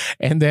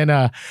 And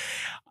then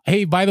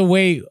hey, by the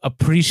way,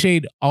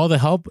 appreciate all the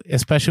help,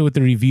 especially with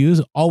the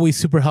reviews. Always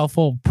super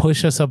helpful.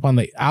 Push us up on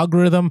the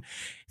algorithm.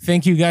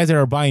 Thank you guys that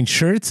are buying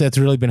shirts. That's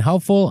really been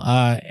helpful.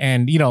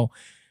 And, you know,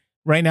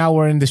 right now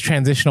we're in this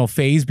transitional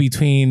phase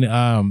between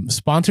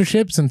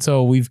sponsorships. And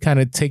so we've kind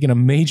of taken a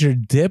major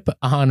dip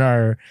on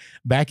our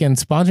back end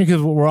sponsoring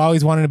because we're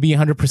always wanting to be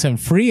 100%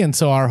 free. And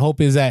so our hope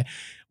is that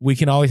we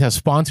can always have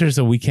sponsors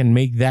so we can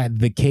make that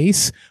the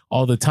case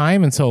all the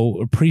time. And so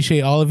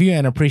appreciate all of you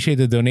and appreciate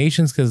the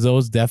donations because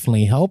those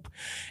definitely help.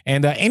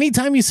 And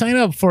anytime you sign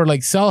up for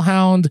like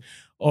Cellhound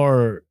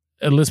or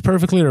List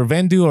Perfectly or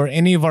Vendu or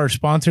any of our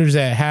sponsors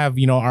that have,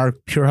 you know, our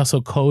Pure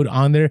Hustle code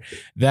on there,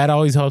 that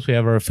always helps. We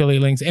have our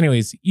affiliate links.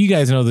 Anyways, you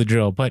guys know the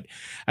drill, but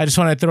I just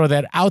want to throw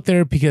that out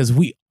there because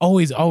we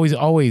always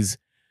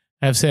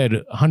have said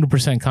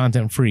 100%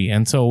 content free.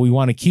 And so we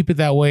want to keep it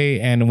that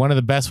way. And one of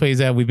the best ways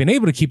that we've been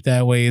able to keep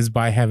that way is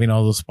by having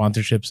all those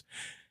sponsorships.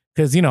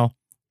 Because, you know,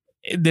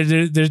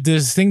 there's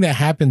this thing that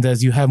happens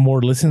as you have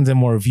more listens and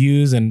more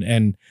views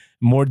and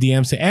more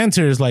DMs to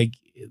answers, like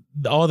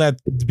all that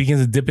begins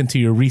to dip into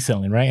your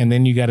reselling, right? And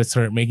then you got to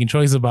start making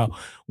choices about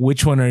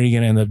which one are you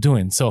going to end up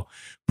doing. So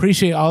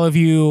appreciate all of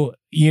you.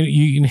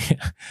 You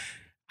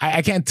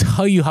I can't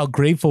tell you how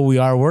grateful we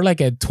are. We're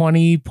like at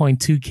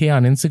 20.2K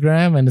on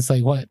Instagram. And it's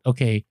like, what?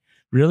 Okay,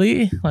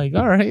 really? Like,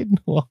 all right.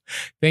 Well,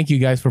 thank you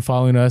guys for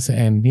following us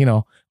and, you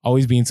know,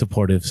 always being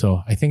supportive.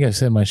 So I think I've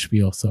said my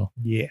spiel. So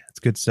yeah, it's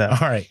good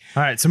stuff. All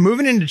right. So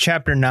moving into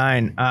chapter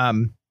 9,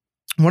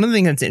 one of the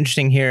things that's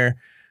interesting here,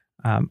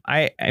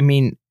 I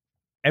mean,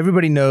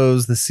 everybody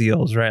knows the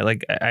SEALs, right?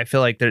 Like I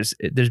feel like there's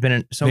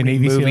been so many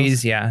Navy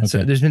movies. SEALs? Yeah. Okay.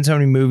 So there's been so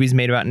many movies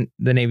made about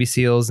the Navy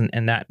SEALs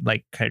and that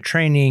like kind of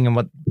training and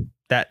what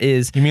that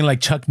is. You mean like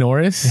Chuck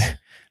Norris?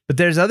 But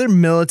there's other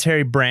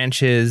military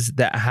branches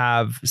that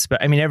have,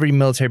 I mean, every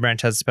military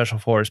branch has a special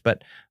force,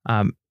 but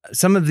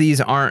some of these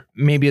aren't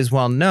maybe as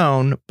well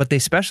known, but they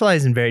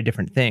specialize in very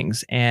different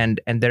things. And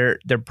their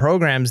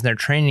programs and their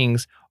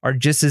trainings are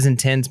just as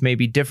intense,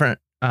 maybe different.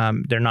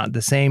 They're not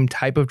the same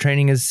type of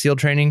training as SEAL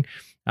training.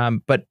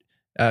 But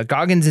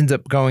Goggins ends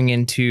up going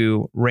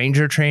into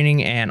Ranger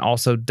training and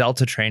also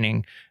Delta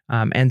training.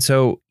 And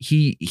so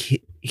he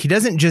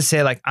doesn't just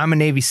say like, I'm a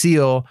Navy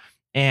SEAL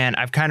and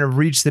I've kind of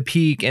reached the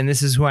peak and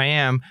this is who I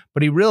am.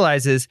 But he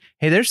realizes,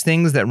 hey, there's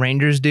things that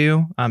Rangers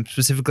do,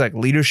 specifically like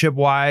leadership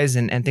wise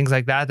and things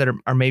like that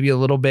are maybe a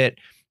little bit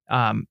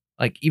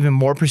like even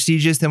more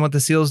prestigious than what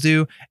the SEALs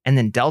do. And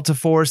then Delta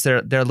Force, they're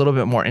a little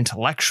bit more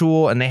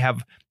intellectual and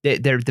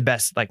they're the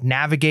best like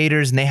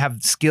navigators and they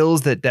have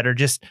skills that are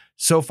just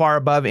so far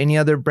above any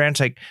other branch.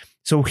 Like,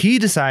 so he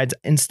decides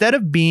instead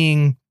of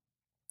being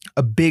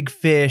a big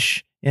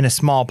fish in a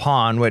small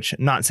pond, which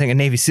I'm not saying a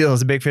Navy SEAL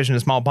is a big fish in a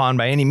small pond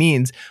by any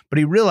means, but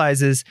he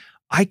realizes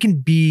I can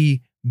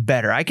be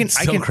better. I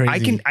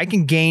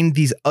can gain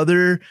these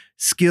other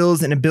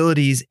skills and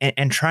abilities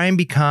and try and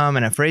become,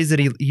 and a phrase that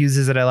he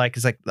uses that I like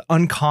is like the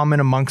uncommon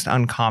amongst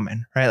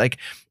uncommon, right? Like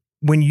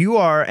when you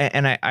are,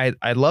 and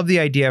I love the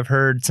idea. I've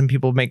heard some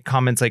people make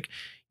comments like,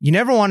 you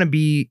never want to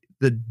be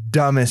the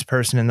dumbest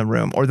person in the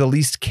room or the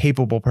least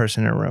capable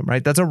person in a room,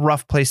 right? That's a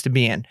rough place to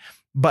be in.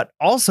 But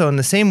also in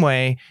the same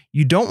way,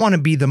 you don't want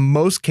to be the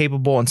most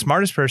capable and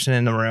smartest person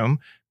in the room,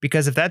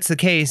 because if that's the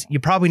case, you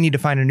probably need to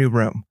find a new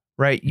room,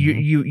 right?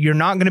 Mm-hmm. You're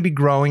not going to be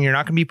growing. You're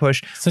not going to be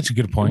pushed. Such a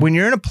good point. When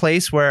you're in a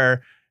place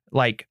where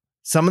like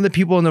some of the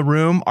people in the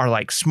room are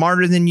like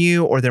smarter than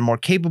you, or they're more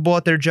capable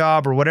at their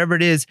job, or whatever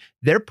it is,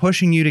 they're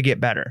pushing you to get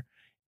better.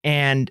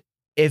 And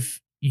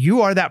if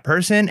you are that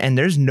person and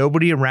there's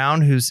nobody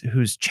around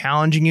who's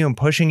challenging you and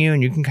pushing you,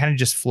 and you can kind of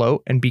just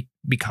float and be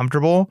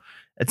comfortable,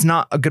 it's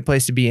not a good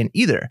place to be in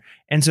either.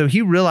 And so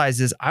he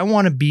realizes, I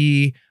want to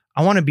be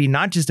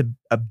not just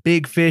a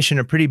big fish in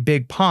a pretty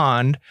big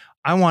pond.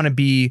 I want to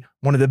be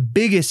one of the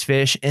biggest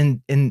fish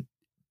in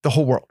the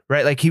whole world,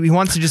 right? Like he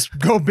wants to just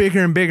go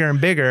bigger and bigger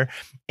and bigger.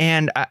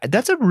 And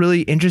that's a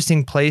really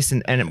interesting place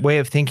and way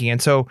of thinking.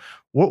 And so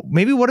what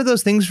are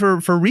those things for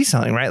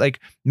reselling, right? Like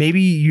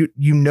maybe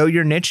you know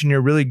your niche and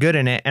you're really good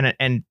in it.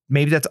 And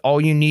maybe that's all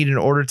you need in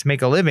order to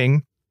make a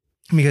living,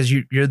 because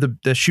you're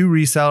the shoe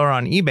reseller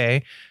on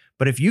eBay.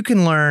 But if you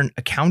can learn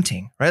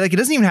accounting, right? Like it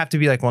doesn't even have to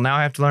be like, well, now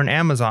I have to learn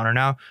Amazon or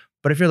now.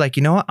 But if you're like,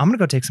 you know what, I'm going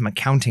to go take some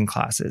accounting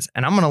classes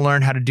and I'm going to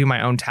learn how to do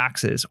my own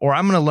taxes, or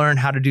I'm going to learn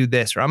how to do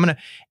this, or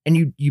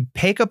and you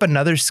pick up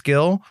another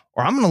skill,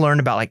 or I'm going to learn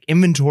about like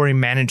inventory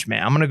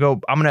management. I'm going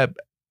to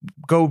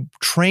go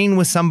train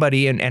with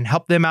somebody and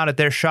help them out at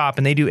their shop,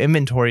 and they do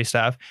inventory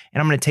stuff. And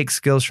I'm going to take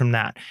skills from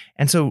that.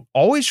 And so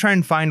always try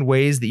and find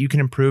ways that you can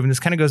improve. And this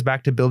kind of goes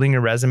back to building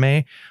your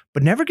resume,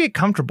 but never get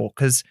comfortable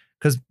because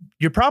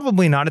you're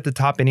probably not at the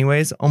top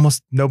anyways.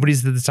 Almost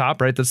nobody's at the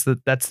top, right?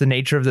 That's the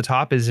nature of the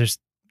top, is there's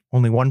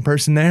only one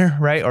person there,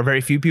 right? Or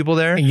very few people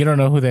there. And you don't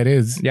know who that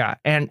is. Yeah.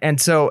 And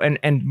so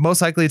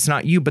most likely it's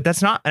not you, but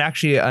that's not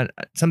actually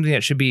something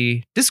that should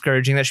be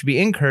discouraging. That should be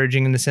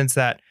encouraging in the sense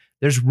that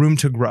there's room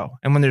to grow.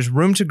 And when there's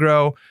room to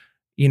grow,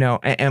 you know,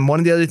 and one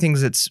of the other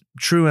things that's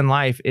true in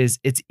life is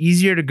it's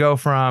easier to go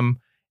from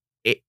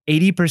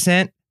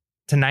 80%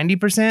 to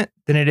 90%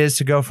 than it is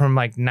to go from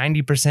like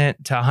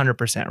 90% to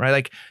 100%, right?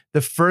 Like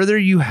the further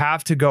you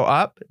have to go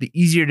up, the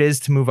easier it is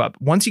to move up.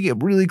 Once you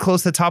get really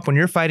close to the top, when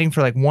you're fighting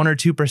for like 1 or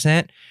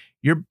 2%,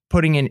 you're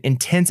putting in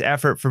intense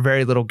effort for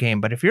very little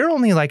gain. But if you're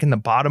only like in the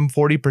bottom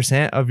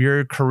 40% of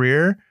your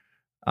career,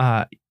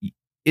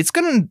 it's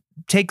going to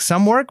take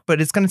some work,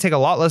 but it's going to take a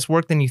lot less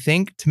work than you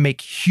think to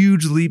make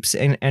huge leaps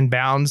and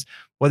bounds,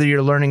 whether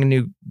you're learning a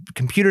new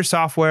computer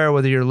software,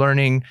 whether you're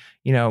learning,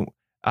 you know,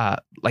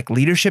 like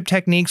leadership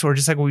techniques, or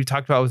just like what we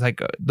talked about with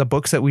like the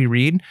books that we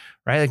read,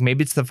 right? Like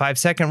maybe it's the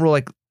 5-second rule.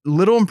 Like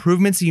little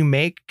improvements that you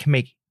make can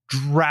make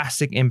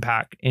drastic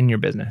impact in your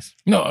business.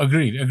 No,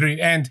 agreed.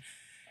 And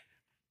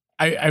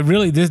I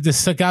really, this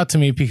stuck out to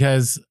me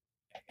because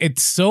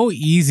it's so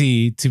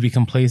easy to be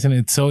complacent.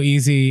 It's so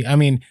easy. I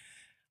mean,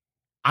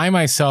 I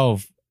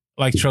myself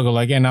like struggle,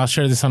 like, and I'll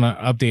share this on an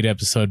update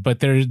episode, but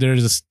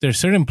there's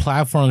certain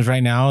platforms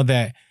right now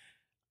that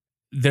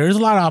there's a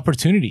lot of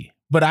opportunity.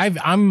 But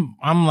I'm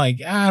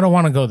like, I don't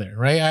want to go there,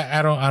 right?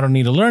 I don't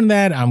need to learn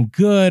that. I'm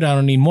good. I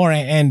don't need more.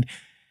 And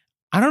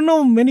I don't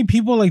know many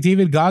people like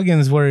David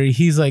Goggins where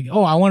he's like,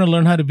 oh, I want to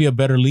learn how to be a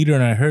better leader.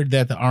 And I heard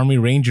that the Army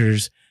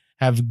Rangers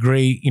have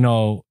great, you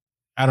know,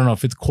 I don't know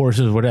if it's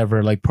courses or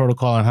whatever, like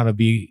protocol on how to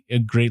be a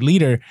great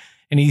leader.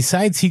 And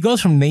he goes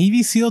from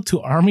Navy SEAL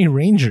to Army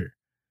Ranger.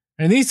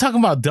 And then he's talking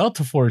about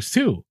Delta Force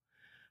too,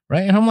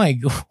 right? And I'm like,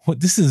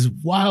 this is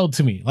wild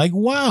to me, like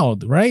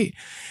wild, right?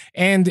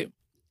 And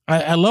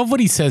I love what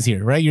he says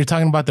here, right? You're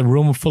talking about the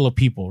room full of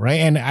people,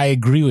 right? And I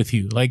agree with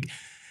you. Like,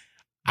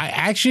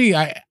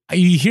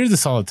 you hear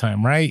this all the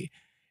time, right?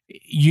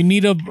 You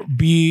need to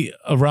be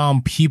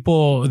around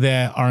people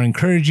that are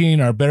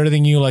encouraging, are better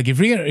than you. Like if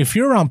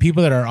you're around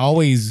people that are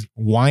always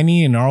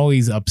whiny and are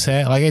always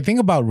upset, like I think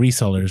about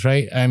resellers,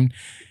 right? And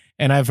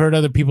I've heard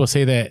other people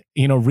say that,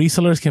 you know,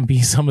 resellers can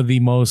be some of the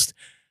most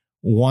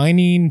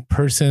whining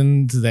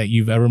persons that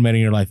you've ever met in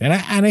your life. And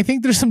I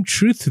think there's some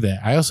truth to that.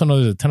 I also know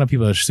there's a ton of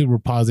people that are super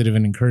positive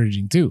and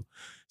encouraging too.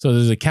 So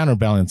there's a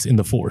counterbalance in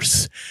the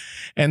force.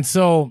 And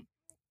so,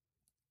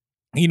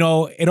 you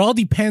know, it all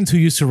depends who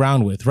you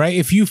surround with, right?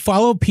 If you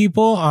follow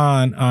people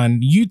on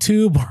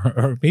YouTube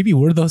or maybe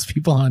we're those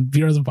people on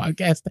Heroes of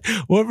Podcast,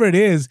 whatever it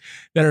is,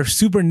 that are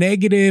super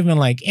negative and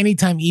like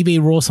anytime eBay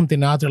rolls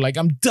something out, they're like,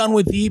 I'm done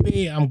with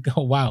eBay.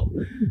 Oh, wow.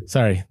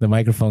 Sorry, the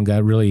microphone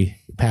got really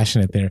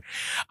passionate there.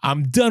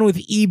 I'm done with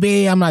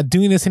eBay. I'm not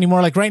doing this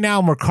anymore. Like right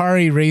now,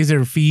 Mercari raised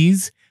their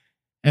fees.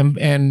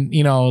 And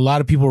you know, a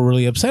lot of people are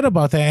really upset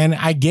about that. And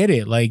I get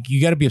it. Like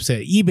you got to be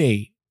upset.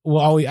 eBay.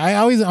 Well,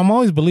 I'm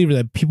always a believer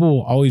that people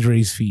will always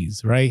raise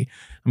fees, right?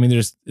 I mean,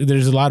 there's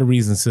a lot of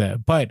reasons to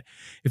that. But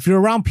if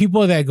you're around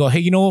people that go, hey,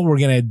 you know what? We're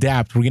going to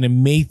adapt. We're going to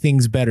make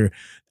things better.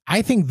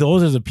 I think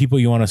those are the people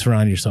you want to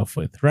surround yourself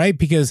with, right?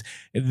 Because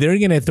they're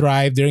going to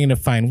thrive. They're going to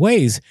find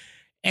ways.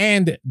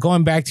 And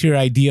going back to your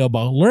idea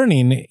about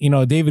learning, you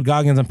know, David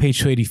Goggins on page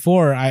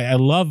 284, I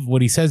love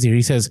what he says here.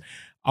 He says,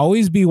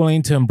 always be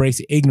willing to embrace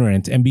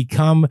ignorance and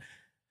become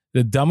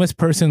the dumbest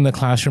person in the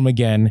classroom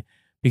again,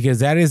 because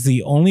that is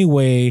the only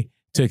way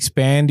to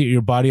expand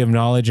your body of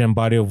knowledge and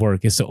body of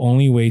work. It's the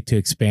only way to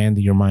expand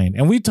your mind.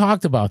 And we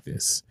talked about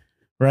this,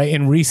 right?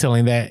 In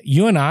reselling, that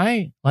you and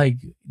I, like,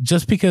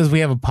 just because we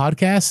have a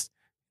podcast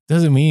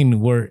doesn't mean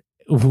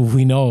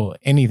we know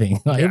anything.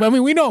 Like, yeah. I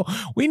mean, we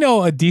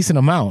know a decent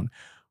amount,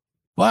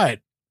 but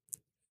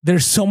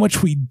there's so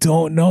much we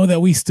don't know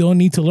that we still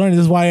need to learn.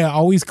 This is why I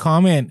always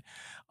comment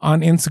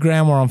on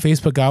Instagram or on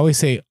Facebook. I always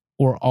say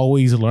we're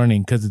always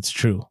learning, because it's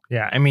true.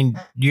 Yeah. I mean,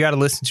 you got to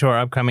listen to our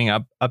upcoming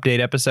update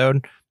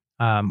episode.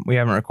 We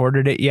haven't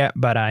recorded it yet,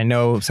 but I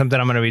know something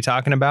I'm going to be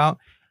talking about.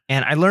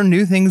 And I learned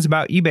new things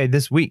about eBay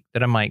this week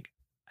that I'm like,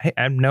 hey,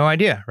 I have no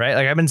idea, right?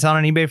 Like I've been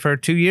selling on eBay for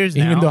 2 years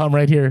now. Even though I'm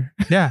right here.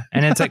 Yeah.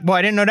 And it's like, well,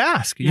 I didn't know to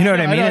ask. You know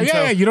what I mean?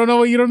 Yeah, you don't know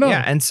what you don't know.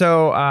 Yeah. And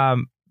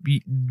so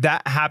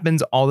that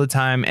happens all the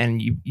time.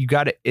 And you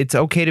got to, it's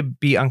okay to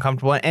be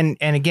uncomfortable. And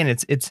again,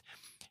 it's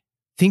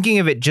thinking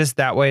of it just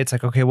that way. It's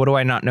like, okay, what do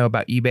I not know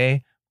about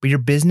eBay? But your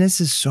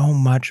business is so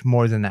much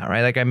more than that,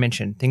 right? Like I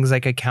mentioned, things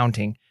like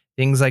accounting,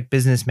 things like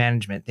business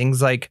management,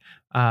 things like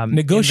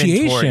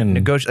negotiation,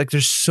 like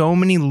there's so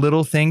many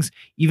little things,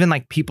 even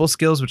like people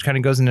skills, which kind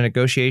of goes into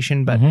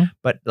negotiation,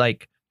 but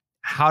like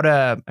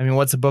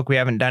what's a book? We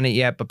haven't done it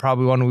yet, but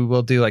probably one we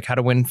will do, like How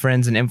to Win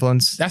Friends and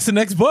Influence. That's the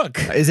next book.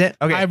 Is it?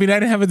 Okay. I mean, I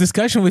didn't have a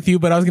discussion with you,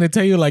 but I was going to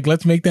tell you, like,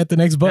 let's make that the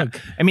next book.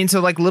 Yeah. I mean,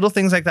 so like little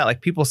things like that,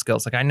 like people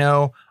skills. Like I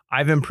know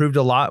I've improved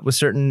a lot with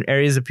certain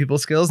areas of people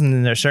skills, and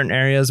then there's certain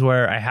areas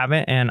where I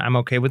haven't, and I'm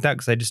okay with that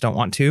because I just don't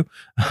want to.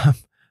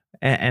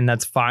 And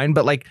that's fine.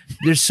 But like,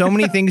 there's so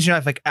many things, you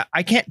know, like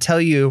I can't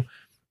tell you,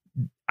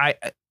 and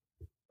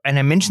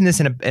I mentioned this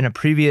in a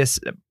previous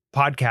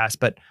podcast,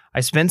 but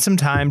I spent some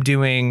time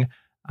doing,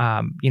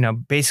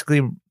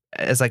 basically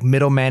as like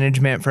middle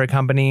management for a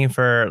company,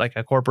 for like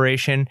a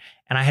corporation.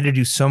 And I had to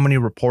do so many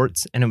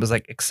reports, and it was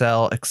like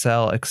Excel.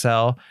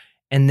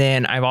 And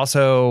then I've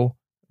also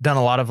done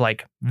a lot of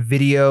like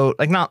video,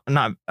 like not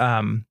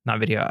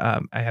video.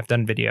 I have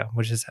done video,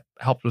 which has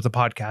helped with the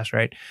podcast.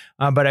 Right.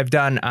 But I've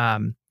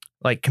done,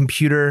 like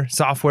computer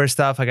software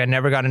stuff. Like I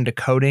never got into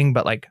coding,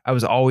 but like I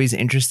was always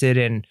interested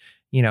in,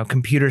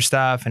 computer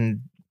stuff and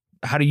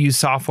how to use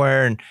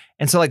software.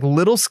 And so like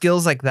little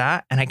skills like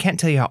that. And I can't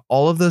tell you how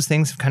all of those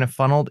things have kind of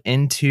funneled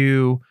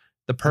into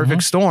the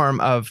perfect storm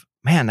of,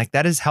 man, like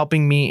that is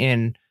helping me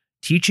in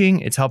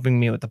teaching. It's helping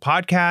me with the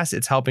podcast.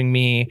 It's helping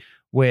me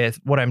with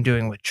what I'm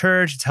doing with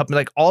church. It's helping me,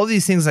 like all of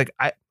these things. Like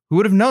who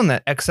would have known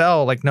that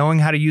Excel, like knowing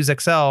how to use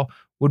Excel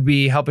would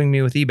be helping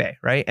me with eBay.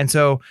 Right. And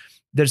so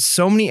there's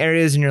so many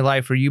areas in your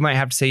life where you might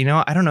have to say,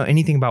 I don't know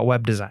anything about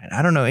web design.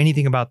 I don't know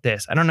anything about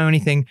this. I don't know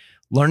anything.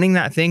 Learning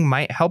that thing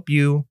might help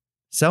you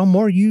sell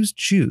more used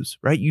shoes,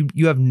 right?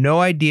 You have no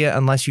idea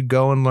unless you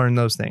go and learn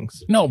those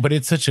things. No, but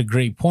it's such a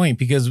great point,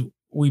 because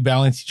we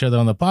balance each other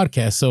on the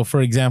podcast. So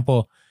for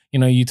example,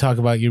 you talk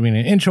about you being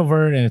an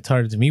introvert and it's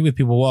hard to meet with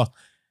people. Well,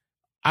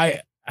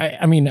 I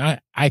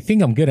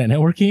think I'm good at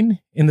networking,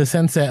 in the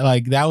sense that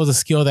like that was a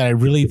skill that I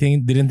really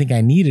didn't think I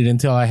needed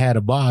until I had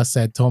a boss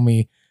that told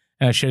me,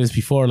 and I shared this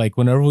before, like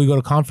whenever we go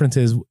to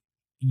conferences,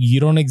 you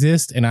don't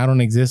exist and I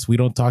don't exist. We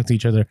don't talk to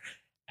each other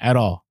at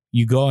all.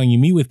 You go and you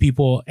meet with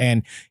people,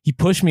 and he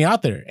pushed me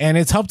out there, and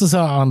it's helped us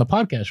out on the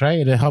podcast,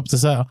 right? It helps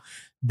us out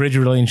bridge a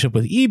relationship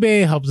with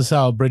eBay, helps us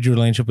out bridge a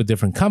relationship with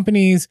different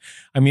companies.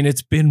 I mean,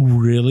 it's been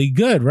really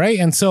good, right?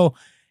 And so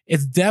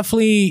it's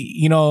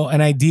definitely, an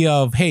idea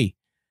of, hey,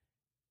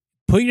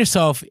 put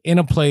yourself in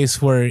a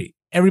place where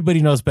everybody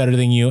knows better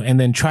than you, and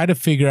then try to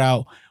figure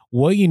out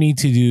what you need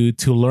to do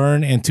to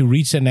learn and to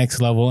reach the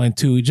next level, and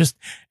to just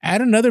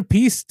add another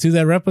piece to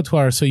that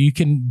repertoire so you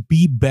can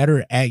be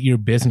better at your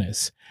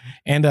business.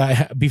 And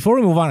before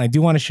we move on, I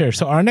do want to share.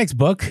 So our next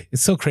book,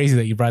 it's so crazy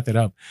that you brought that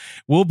up,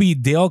 will be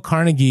Dale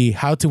Carnegie,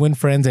 How to Win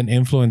Friends and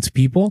Influence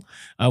People.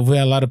 We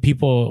had a lot of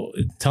people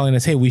telling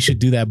us, hey, we should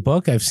do that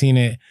book. I've seen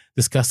it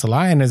discussed a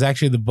lot, and it's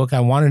actually the book I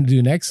wanted to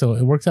do next. So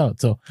it works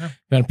out. So if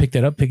you want to pick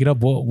that up, pick it up.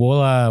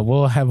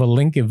 We'll have a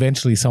link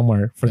eventually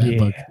somewhere for that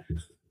book.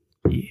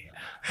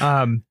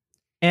 Yeah.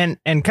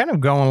 And kind of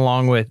going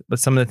along with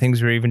some of the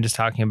things we were even just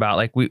talking about,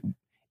 like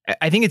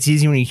I think it's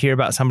easy when you hear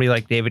about somebody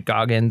like David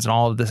Goggins and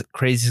all of this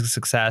crazy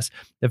success,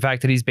 the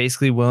fact that he's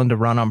basically willing to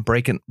run on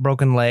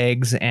broken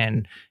legs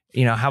and,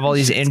 have all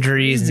these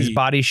injuries, and his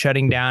body's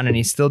shutting down, and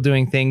he's still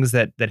doing things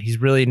that he's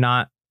really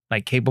not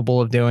like capable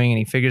of doing, and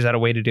he figures out a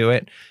way to do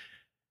it.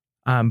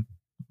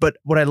 But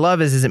what I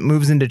love is it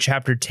moves into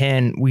chapter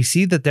 10, we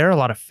see that there are a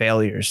lot of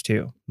failures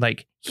too.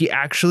 Like he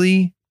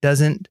actually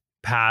doesn't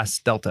pass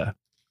Delta.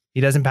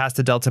 He doesn't pass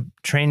the Delta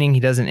training. He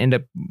doesn't end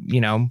up,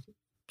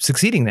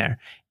 succeeding there.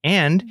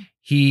 And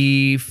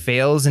he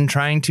fails in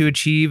trying to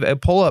achieve a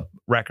pull-up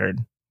record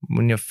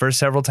when you first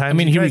several times. I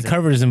mean, he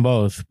recovers in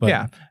both. But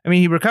yeah. I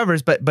mean, he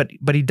recovers, but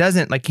he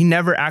doesn't, like, he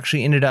never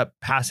actually ended up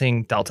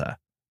passing Delta,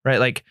 right?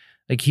 Like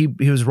he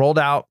was rolled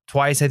out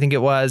twice, I think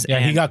it was. Yeah,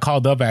 he got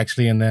called up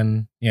actually, and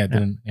then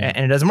and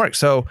it doesn't work.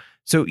 So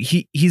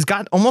he's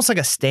got almost like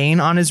a stain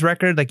on his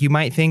record. Like you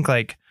might think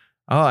like,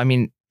 oh, I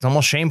mean, it's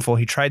almost shameful.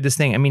 He tried this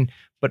thing. I mean,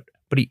 but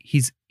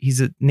he's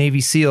a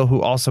Navy SEAL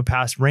who also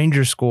passed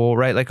Ranger School,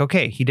 right? Like,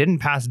 okay, he didn't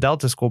pass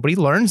Delta School, but he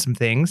learned some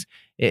things.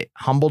 It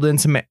humbled him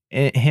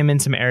in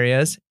some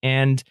areas.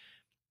 And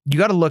you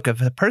got to look,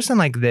 if a person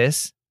like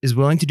this is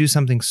willing to do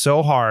something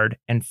so hard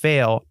and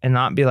fail and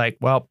not be like,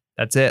 well,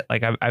 that's it.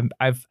 Like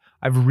I've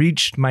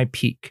reached my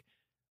peak,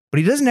 but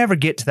he doesn't ever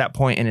get to that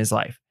point in his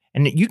life.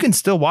 And you can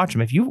still watch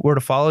him. If you were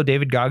to follow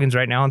David Goggins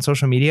right now on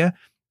social media,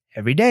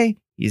 every day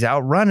he's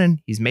out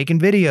running, he's making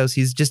videos,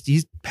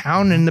 he's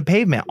pounding the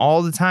pavement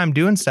all the time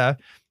doing stuff.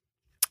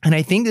 And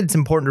I think that it's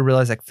important to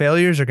realize like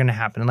failures are going to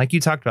happen. And like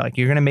you talked about, like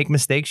you're going to make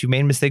mistakes. You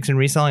made mistakes in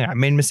reselling. I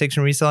made mistakes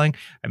in reselling.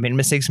 I made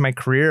mistakes in my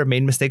career. I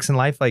made mistakes in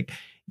life. Like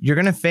you're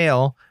going to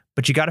fail,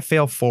 but you got to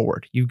fail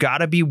forward. You've got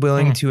to be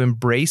willing to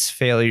embrace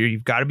failure.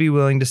 You've got to be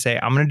willing to say,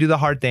 I'm going to do the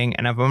hard thing.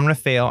 And if I'm going to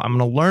fail, I'm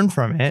going to learn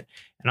from it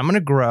and I'm going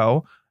to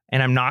grow.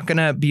 And I'm not going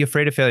to be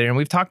afraid of failure. And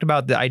we've talked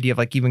about the idea of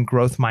like even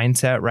growth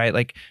mindset, right?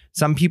 Like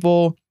some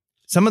people,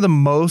 some of the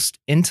most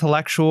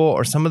intellectual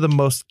or some of the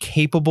most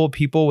capable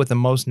people with the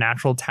most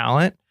natural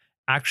talent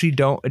actually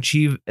don't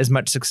achieve as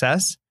much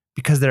success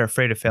because they're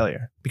afraid of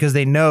failure, because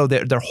they know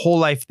that their whole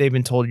life they've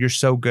been told, you're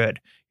so good,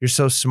 you're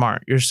so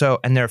smart,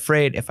 and they're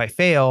afraid if I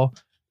fail,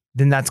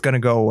 then that's going to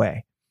go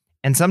away.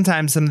 And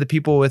sometimes some of the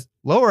people with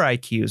lower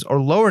IQs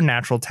or lower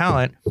natural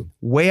talent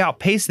way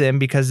outpace them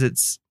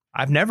because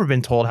I've never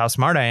been told how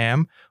smart I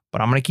am, but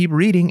I'm going to keep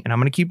reading and I'm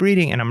going to keep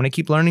reading and I'm going to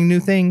keep learning new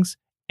things.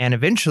 And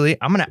eventually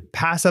I'm going to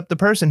pass up the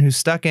person who's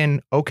stuck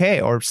in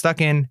okay or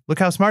stuck in look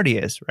how smart he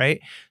is, right?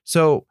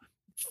 So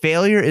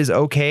failure is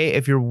okay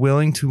if you're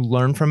willing to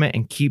learn from it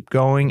and keep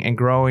going and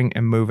growing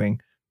and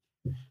moving.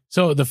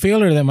 So the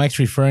failure that Mike's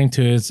referring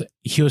to is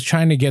he was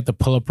trying to get the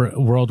pull-up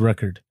world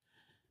record,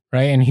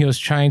 right? And he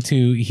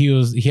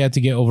had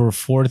to get over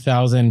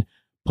 4,000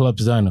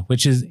 pull-ups done,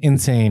 which is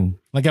insane.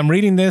 Like I'm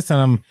reading this and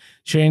I'm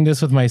sharing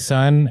this with my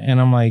son and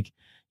I'm like,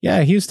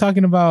 yeah, he was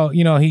talking about,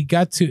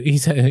 he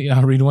said,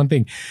 I'll read one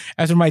thing.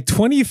 After my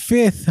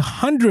 25th,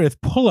 100th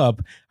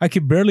pull-up, I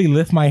could barely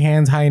lift my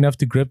hands high enough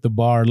to grip the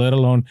bar, let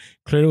alone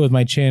clear it with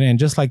my chin. And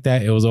just like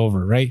that, it was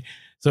over, right?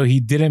 So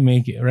he didn't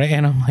make it, right?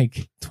 And I'm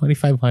like,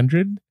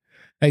 2,500?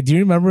 Like, do you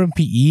remember in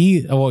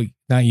PE? Oh, well,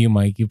 not you,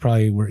 Mike. You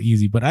probably were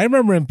easy. But I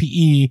remember in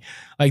PE,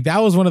 like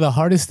that was one of the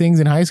hardest things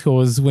in high school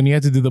was when you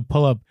had to do the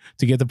pull-up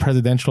to get the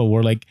presidential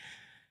award. Like,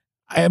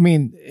 I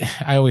mean,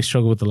 I always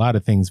struggle with a lot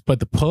of things, but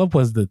the pull-up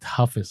was the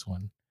toughest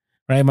one,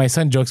 right? My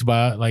son jokes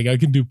about like, I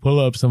can do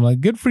pull-ups. I'm like,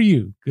 good for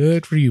you.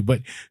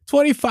 But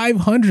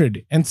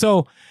 2,500. And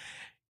so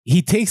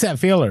he takes that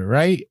failure,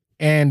 right?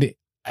 And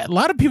a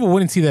lot of people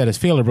wouldn't see that as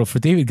failure, but for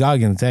David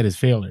Goggins, that is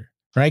failure,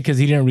 right? Because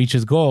he didn't reach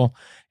his goal.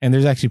 And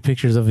there's actually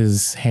pictures of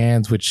his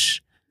hands,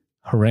 which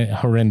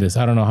horrendous.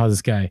 I don't know how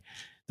this guy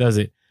does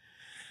it.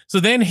 So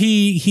then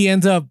he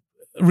ends up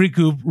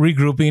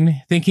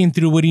regrouping, thinking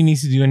through what he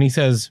needs to do. And he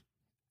says,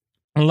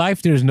 in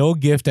life, there's no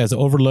gift as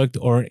overlooked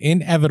or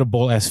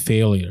inevitable as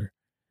failure.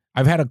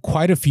 I've had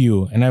quite a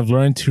few, and I've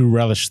learned to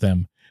relish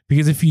them.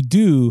 Because if you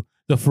do,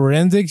 the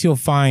forensics, you'll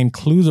find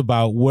clues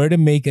about where to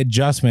make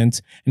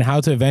adjustments and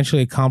how to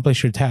eventually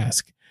accomplish your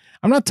task.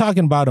 I'm not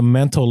talking about a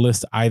mental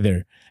list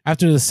either.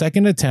 After the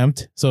second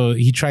attempt, so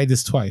he tried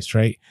this twice,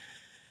 right?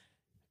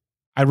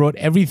 I wrote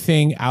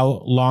everything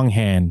out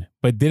longhand,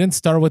 but didn't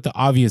start with the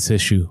obvious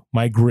issue,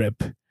 my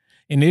grip.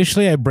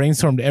 Initially, I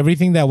brainstormed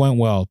everything that went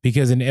well,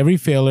 because in every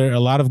failure, a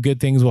lot of good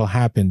things will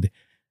have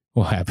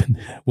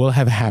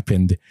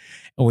happened,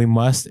 and we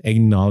must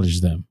acknowledge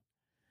them.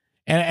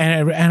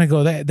 And I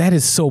go, that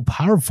is so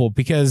powerful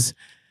because,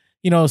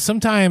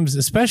 sometimes,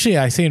 especially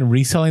I say in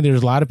reselling,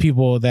 there's a lot of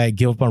people that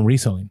give up on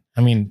reselling.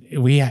 I mean,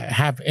 it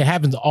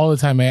happens all the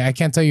time. I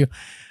can't tell you.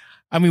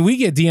 I mean, we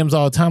get DMs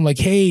all the time like,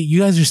 hey, you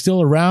guys are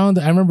still around.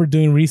 I remember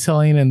doing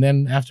reselling. And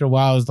then after a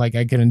while, I was like,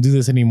 I couldn't do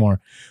this anymore.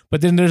 But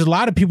then there's a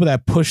lot of people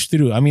that push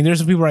through. I mean, there's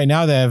some people right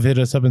now that have hit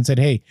us up and said,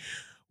 hey,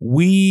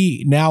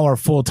 we now are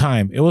full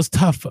time. It was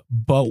tough,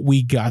 but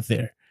we got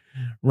there.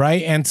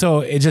 Right. And so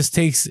it does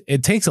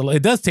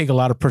take a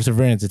lot of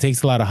perseverance. It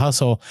takes a lot of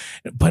hustle.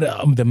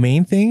 But the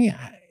main thing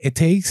it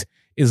takes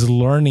is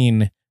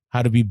learning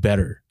how to be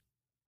better.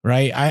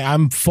 Right.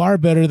 I'm far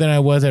better than I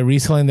was at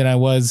reselling than I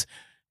was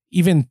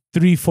even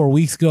 3-4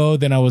 weeks ago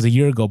than I was a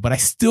year ago, but I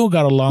still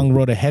got a long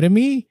road ahead of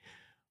me.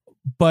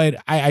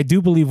 But I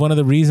do believe one of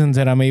the reasons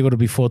that I'm able to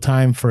be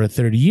full-time for a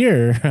third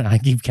year, I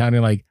keep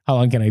counting like, how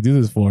long can I do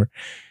this for?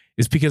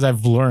 Is because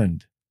I've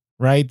learned,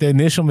 right? The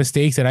initial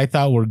mistakes that I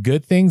thought were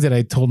good things that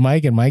I told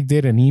Mike and Mike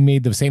did, and he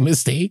made the same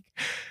mistake.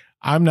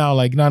 I'm now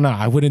like, no,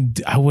 I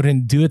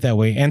wouldn't do it that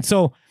way. And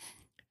so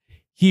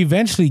he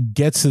eventually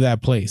gets to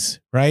that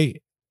place,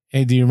 right?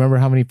 Hey, do you remember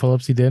how many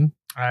pull-ups he did?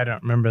 I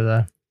don't remember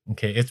that.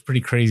 Okay, it's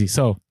pretty crazy.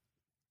 So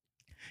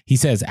he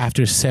says,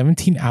 after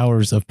 17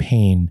 hours of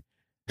pain,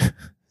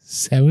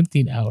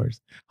 17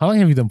 hours. How long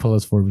have you done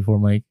pull-ups for before,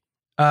 Mike?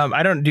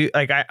 I don't do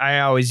I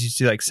always used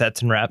to do like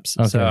sets and reps.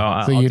 Okay.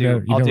 So you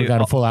never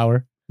got a full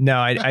hour? No,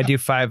 I do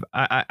 5.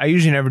 I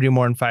usually never do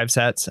more than 5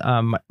 sets.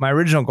 My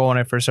original goal when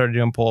I first started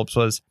doing pull-ups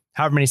was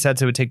however many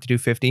sets it would take to do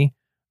 50.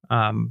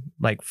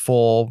 Like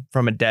full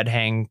from a dead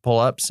hang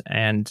pull-ups.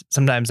 And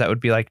sometimes that would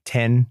be like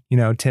 10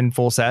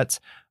 full sets.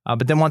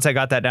 But then once I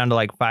got that down to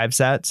like 5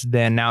 sets,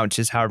 then now it's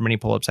just however many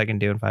pull-ups I can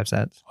do in 5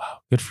 sets. Wow.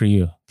 Good for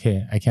you.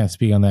 Okay. I can't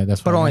speak on that.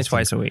 That's but only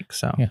twice a week.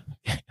 So yeah.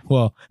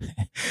 Well,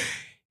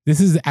 this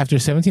is after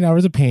 17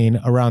 hours of pain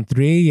around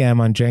 3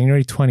 a.m. on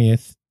January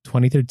 20th,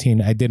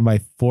 2013. I did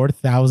my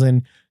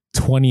 4,000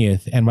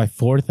 20th and my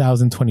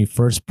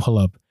 4,021st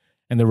pull-up,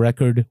 and the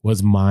record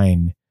was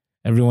mine.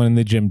 Everyone in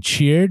the gym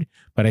cheered,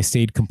 but I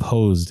stayed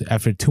composed.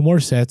 After 2 more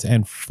sets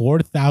and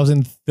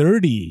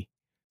 4,030.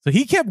 So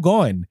he kept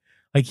going.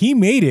 Like, he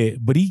made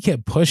it, but he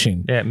kept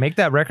pushing. Yeah, make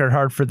that record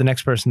hard for the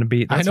next person to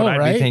beat. That's I know, what I'd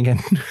right? be thinking.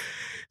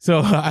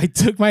 So I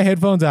took my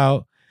headphones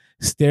out,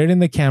 stared in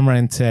the camera,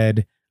 and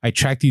said, I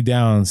tracked you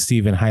down,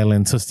 Stephen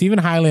Highland. So Stephen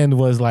Highland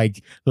was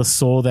like the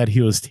soul that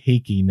he was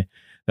taking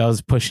that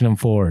was pushing him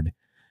forward.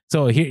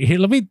 So here,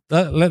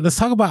 let's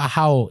talk about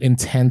how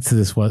intense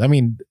this was. I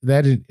mean,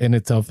 that in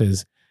itself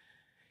is.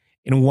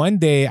 In one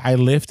day, I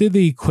lifted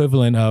the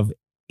equivalent of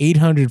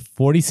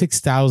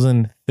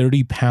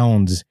 846,030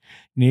 pounds,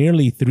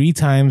 nearly 3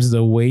 times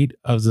the weight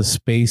of the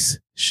space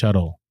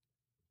shuttle.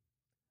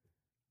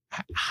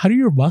 How do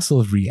your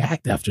muscles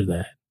react after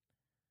that?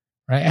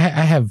 Right?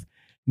 I have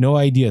no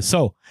idea.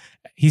 So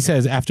he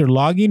says, after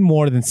logging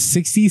more than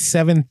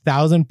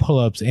 67,000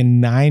 pull-ups in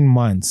 9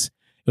 months,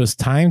 it was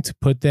time to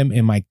put them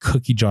in my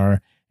cookie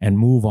jar and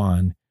move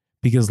on,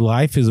 because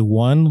life is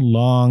one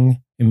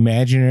long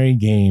imaginary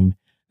game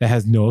that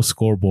has no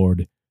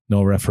scoreboard,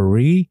 no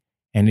referee,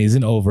 and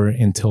isn't over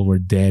until we're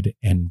dead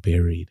and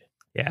buried.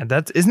 Yeah,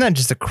 isn't that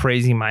just a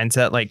crazy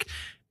mindset? Like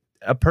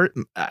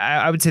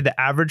I would say the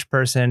average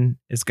person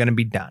is going to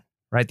be done,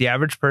 right? The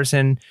average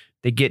person,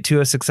 they get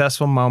to a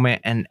successful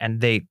moment and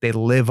they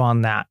live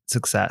on that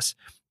success.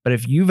 But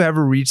if you've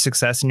ever reached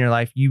success in your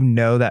life, you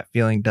know that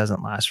feeling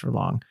doesn't last for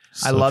long.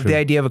 So I love the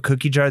idea of a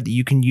cookie jar that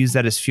you can use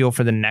that as fuel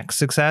for the next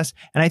success.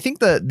 And I think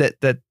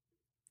that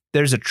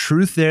there's a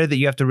truth there that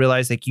you have to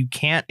realize, like, you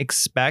can't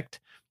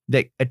expect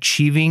that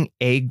achieving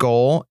a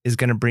goal is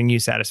going to bring you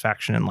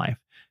satisfaction in life,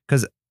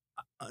 because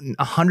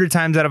 100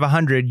 times out of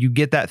 100, you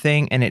get that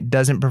thing and it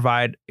doesn't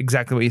provide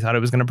exactly what you thought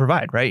it was going to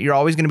provide, right? You're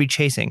always going to be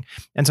chasing.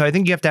 And so I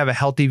think you have to have a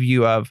healthy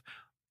view of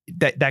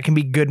that can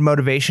be good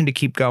motivation to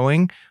keep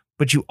going.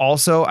 But you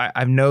also,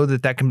 I know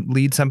that can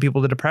lead some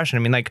people to depression.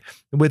 I mean, like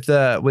with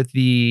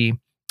the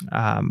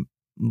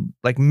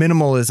like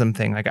minimalism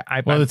thing, like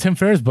the Tim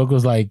Ferriss book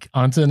was like,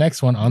 on to the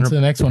next one, on to the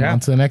next one, on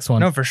to the next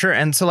one. No, for sure.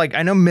 And so, like,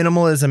 I know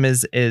minimalism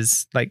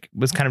is like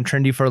was kind of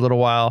trendy for a little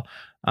while.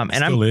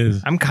 And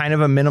I'm kind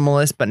of a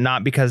minimalist, but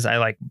not because I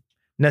like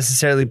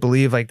necessarily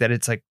believe like that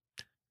it's like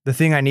the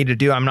thing I need to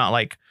do. I'm not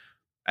like,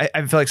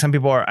 I feel like some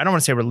people are, I don't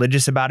want to say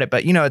religious about it,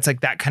 but you know, it's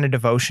like that kind of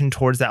devotion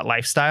towards that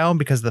lifestyle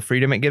because of the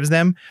freedom it gives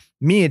them.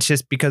 Me, it's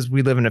just because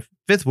we live in a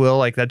fifth wheel.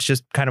 Like, that's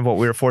just kind of what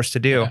we were forced to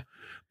do. Yeah.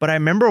 But I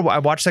remember I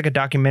watched like a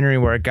documentary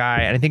where a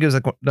guy, and I think it was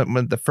like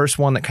the first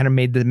one that kind of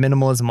made the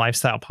minimalism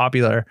lifestyle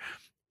popular.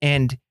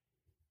 And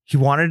he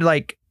wanted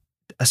like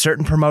a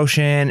certain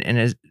promotion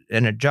and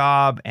a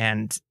job,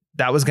 and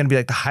that was going to be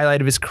like the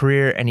highlight of his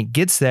career. And he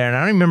gets there, and I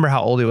don't remember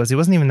how old he was. He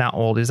wasn't even that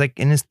old. He was like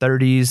in his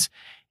 30s,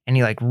 and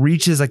he like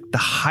reaches like the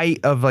height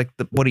of like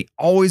what he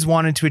always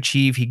wanted to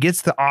achieve. He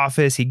gets the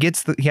office, he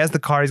has the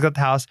car, he's got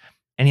the house,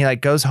 and he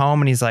like goes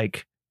home and he's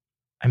like,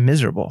 I'm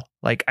miserable.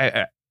 Like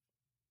I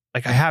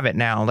have it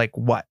now. Like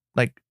what?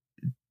 Like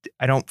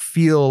I don't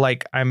feel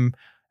like I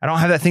don't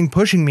have that thing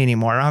pushing me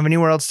anymore. I don't have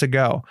anywhere else to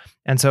go.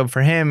 And so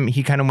for him,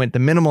 he kind of went the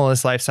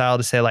minimalist lifestyle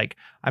to say like,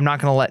 I'm not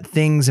going to let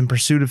things in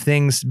pursuit of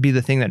things be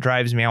the thing that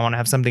drives me. I want to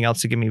have something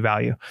else to give me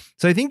value.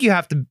 So I think you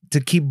have to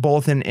keep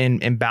both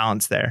in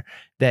balance there,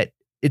 that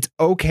it's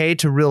okay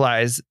to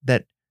realize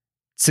that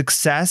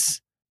success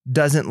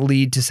doesn't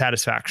lead to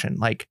satisfaction.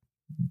 Like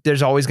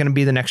there's always going to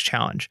be the next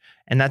challenge.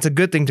 And that's a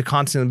good thing to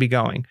constantly be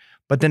going.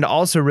 But then to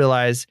also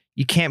realize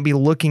you can't be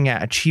looking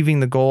at achieving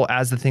the goal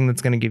as the thing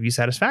that's going to give you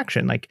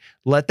satisfaction. Like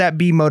let that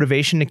be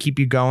motivation to keep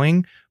you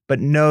going, but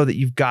know that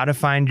you've got to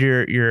find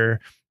your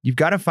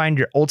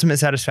ultimate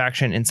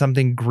satisfaction in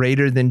something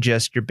greater than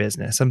just your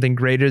business, something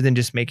greater than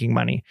just making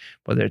money,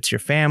 whether it's your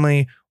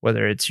family,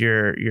 whether it's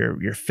your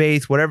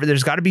faith, whatever.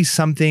 There's got to be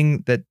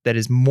something that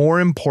is more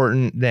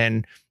important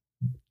than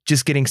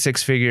just getting a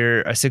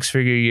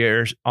six-figure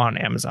year on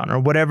Amazon or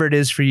whatever it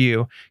is for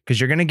you, because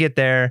you're going to get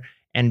there,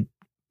 and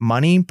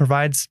money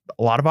provides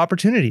a lot of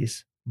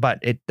opportunities, but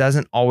it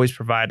doesn't always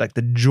provide like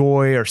the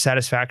joy or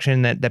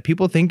satisfaction that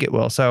people think it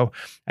will. So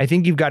I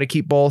think you've got to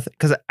keep both,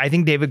 because I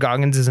think David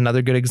Goggins is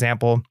another good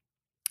example.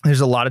 There's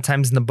a lot of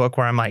times in the book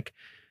where I'm like,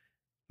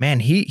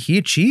 man, he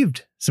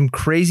achieved some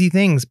crazy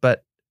things,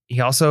 but he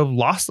also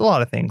lost a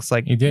lot of things.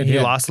 Like he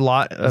lost a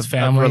lot of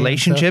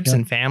relationships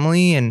and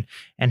family, and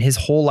his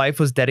whole life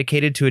was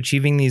dedicated to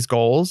achieving these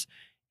goals.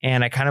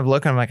 And I kind of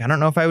look, and I'm like, I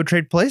don't know if I would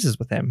trade places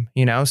with him,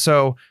 you know?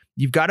 So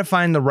you've got to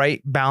find the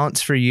right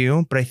balance for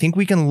you. But I think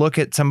we can look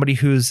at somebody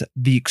who's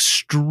the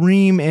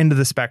extreme end of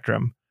the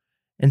spectrum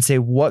and say,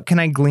 what can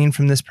I glean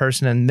from this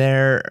person and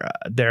their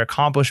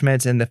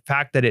accomplishments, and the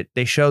fact that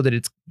they show that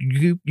it's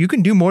you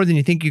can do more than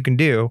you think you can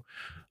do.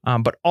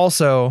 But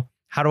also,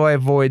 how do I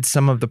avoid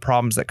some of the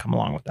problems that come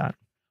along with that?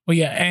 Well,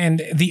 yeah.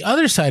 And the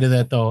other side of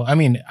that, though, I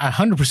mean, I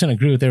 100%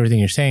 agree with everything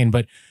you're saying.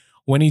 But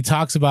when he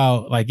talks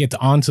about like it's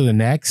on to the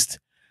next,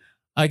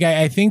 like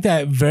I think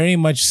that very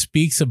much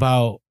speaks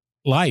about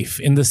life,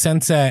 in the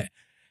sense that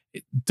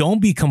don't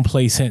be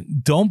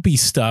complacent. Don't be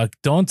stuck.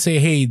 Don't say,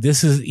 hey,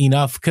 this is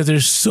enough, because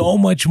there's so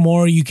much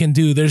more you can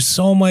do. There's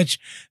so much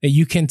that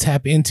you can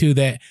tap into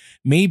that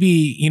maybe,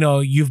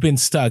 you've been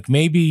stuck.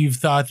 Maybe you've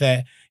thought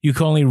that you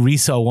can only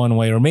resell one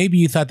way, or maybe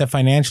you thought that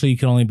financially you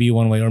can only be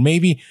one way, or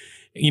maybe,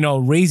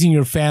 raising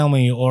your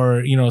family,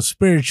 or,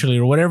 spiritually,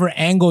 or whatever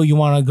angle you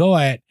want to go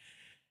at,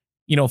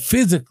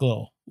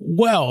 physical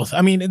wealth.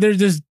 I mean,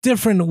 there's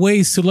different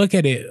ways to look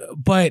at it,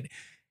 but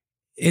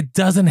it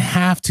doesn't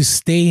have to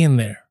stay in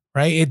there.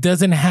 Right? It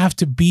doesn't have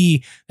to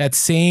be that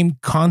same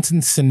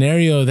constant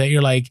scenario that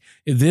you're like,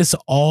 is this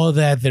all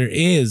that there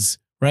is?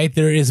 Right?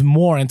 There is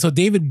more. And so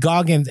David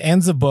Goggins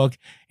ends the book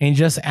and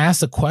just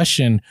asks the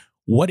question,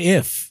 what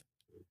if?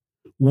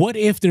 What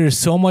if there's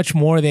so much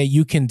more that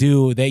you can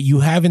do that you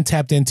haven't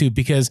tapped into?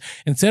 Because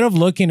instead of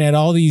looking at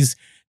all these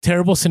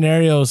terrible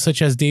scenarios,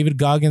 such as David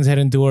Goggins had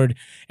endured,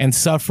 and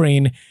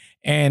suffering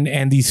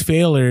and these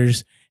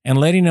failures, and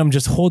letting them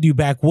just hold you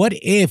back, what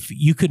if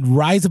you could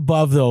rise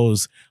above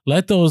those,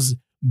 let those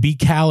be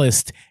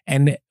calloused,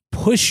 and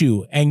push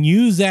you, and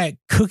use that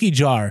cookie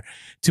jar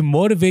to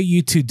motivate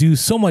you to do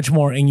so much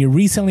more in your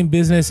reselling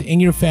business,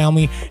 in your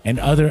family, and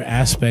other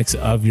aspects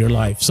of your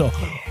life. So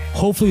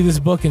hopefully this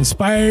book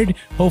inspired,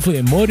 hopefully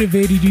it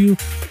motivated you.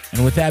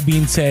 And with that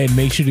being said,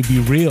 make sure to be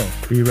real,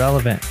 be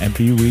relevant, and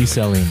be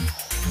reselling.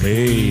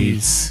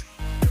 Peace.